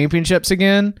ACC championships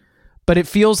again, but it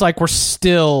feels like we're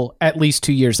still at least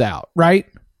 2 years out, right?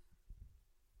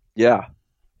 Yeah.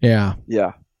 Yeah.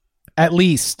 Yeah. At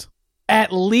least. Right.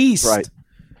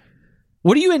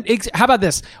 How about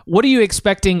this? What are you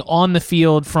expecting on the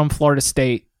field from Florida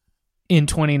State in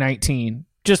 2019?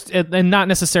 And not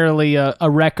necessarily a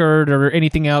record or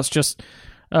anything else, just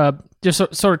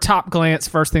sort of top glance,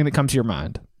 first thing that comes to your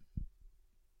mind.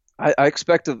 I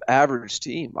expect an average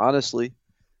team, honestly.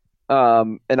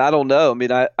 And I don't know. I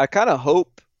mean, I kind of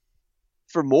hope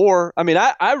for more. I mean,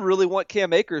 I really want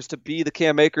Cam Akers to be the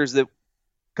Cam Akers that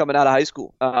coming out of high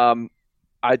school.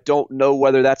 I don't know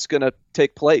whether that's going to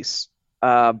take place.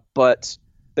 But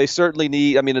they certainly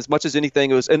need, I mean, as much as anything,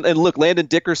 it was, and look, Landon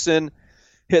Dickerson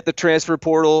hit the transfer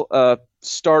portal,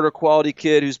 starter quality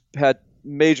kid who's had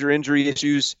major injury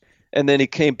issues, and then he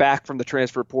came back from the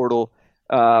transfer portal.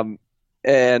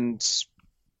 And,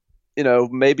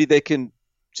 maybe they can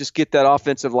just get that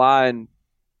offensive line.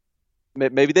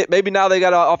 Maybe now they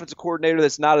got an offensive coordinator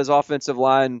that's not as offensive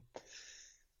line,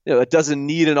 that doesn't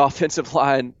need an offensive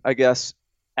line, I guess,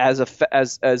 as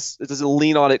it doesn't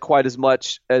lean on it quite as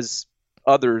much as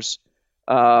others.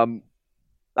 I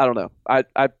don't know.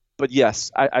 But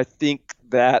yes, I think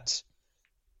that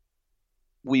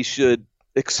we should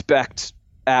expect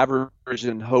average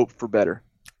and hope for better.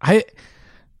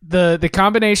 The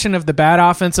combination of the bad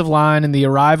offensive line and the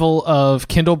arrival of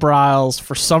Kendall Briles,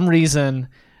 for some reason,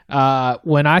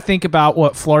 when I think about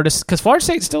what because Florida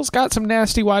State still's got some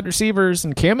nasty wide receivers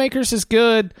and Cam Akers is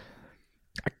good,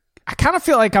 I kind of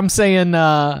feel like I'm saying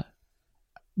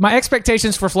my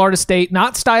expectations for Florida State,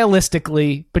 not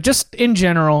stylistically, but just in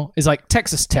general, is like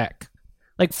Texas Tech.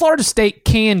 Like Florida State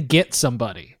can get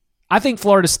somebody. I think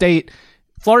Florida State's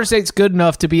good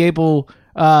enough to be able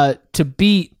to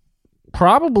beat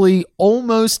probably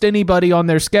almost anybody on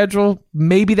their schedule.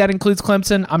 Maybe that includes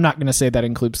Clemson. I'm not going to say that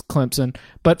includes Clemson,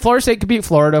 but Florida State could beat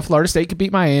Florida. Florida State could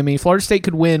beat Miami. Florida State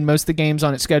could win most of the games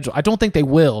on its schedule. I don't think they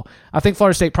will. I think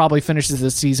Florida State probably finishes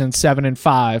this season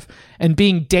 7-5, and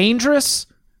being dangerous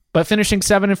but finishing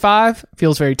 7-5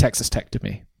 feels very Texas Tech to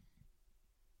me.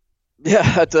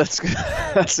 Yeah,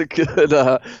 that's a good.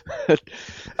 I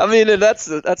mean,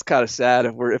 that's kind of sad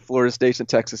if Florida State's in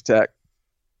Texas Tech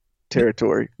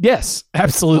territory. Yes,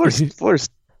 absolutely.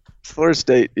 Florida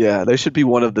State, yeah, they should be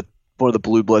one of the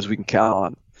blue bloods we can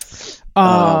count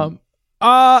on.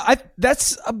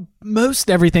 That's most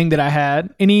everything that I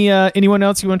had. Anyone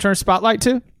else you want to turn a spotlight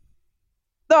to?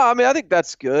 No, I mean, I think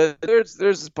that's good.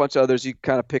 There's a bunch of others you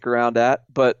kind of pick around at,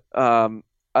 but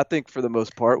I think for the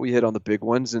most part we hit on the big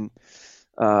ones, and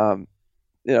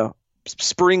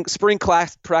spring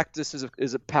class practice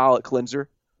is a palate cleanser.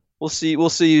 We'll see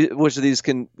which of these we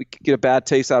can get a bad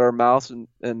taste out of our mouths,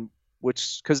 and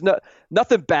which, because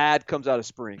nothing bad comes out of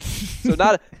spring.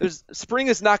 So spring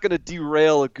is not going to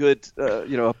derail a good,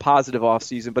 a positive off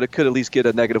season, but it could at least get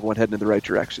a negative one heading in the right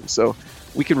direction. So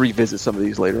we can revisit some of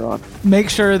these later on. Make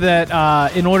sure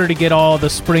that in order to get all the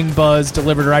spring buzz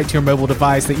delivered right to your mobile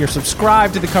device, that you're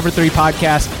subscribed to the Cover 3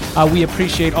 podcast. We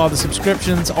appreciate all the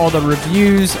subscriptions, all the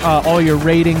reviews, all your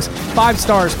ratings. 5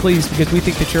 stars, please, because we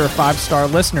think that you're a 5-star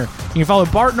listener. You can follow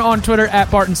Barton on Twitter at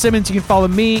Barton Simmons. You can follow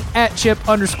me at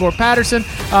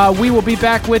Chip_Patterson. We will be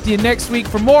back with you next week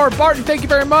for more. Barton, thank you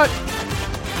very much.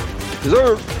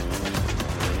 Deserved.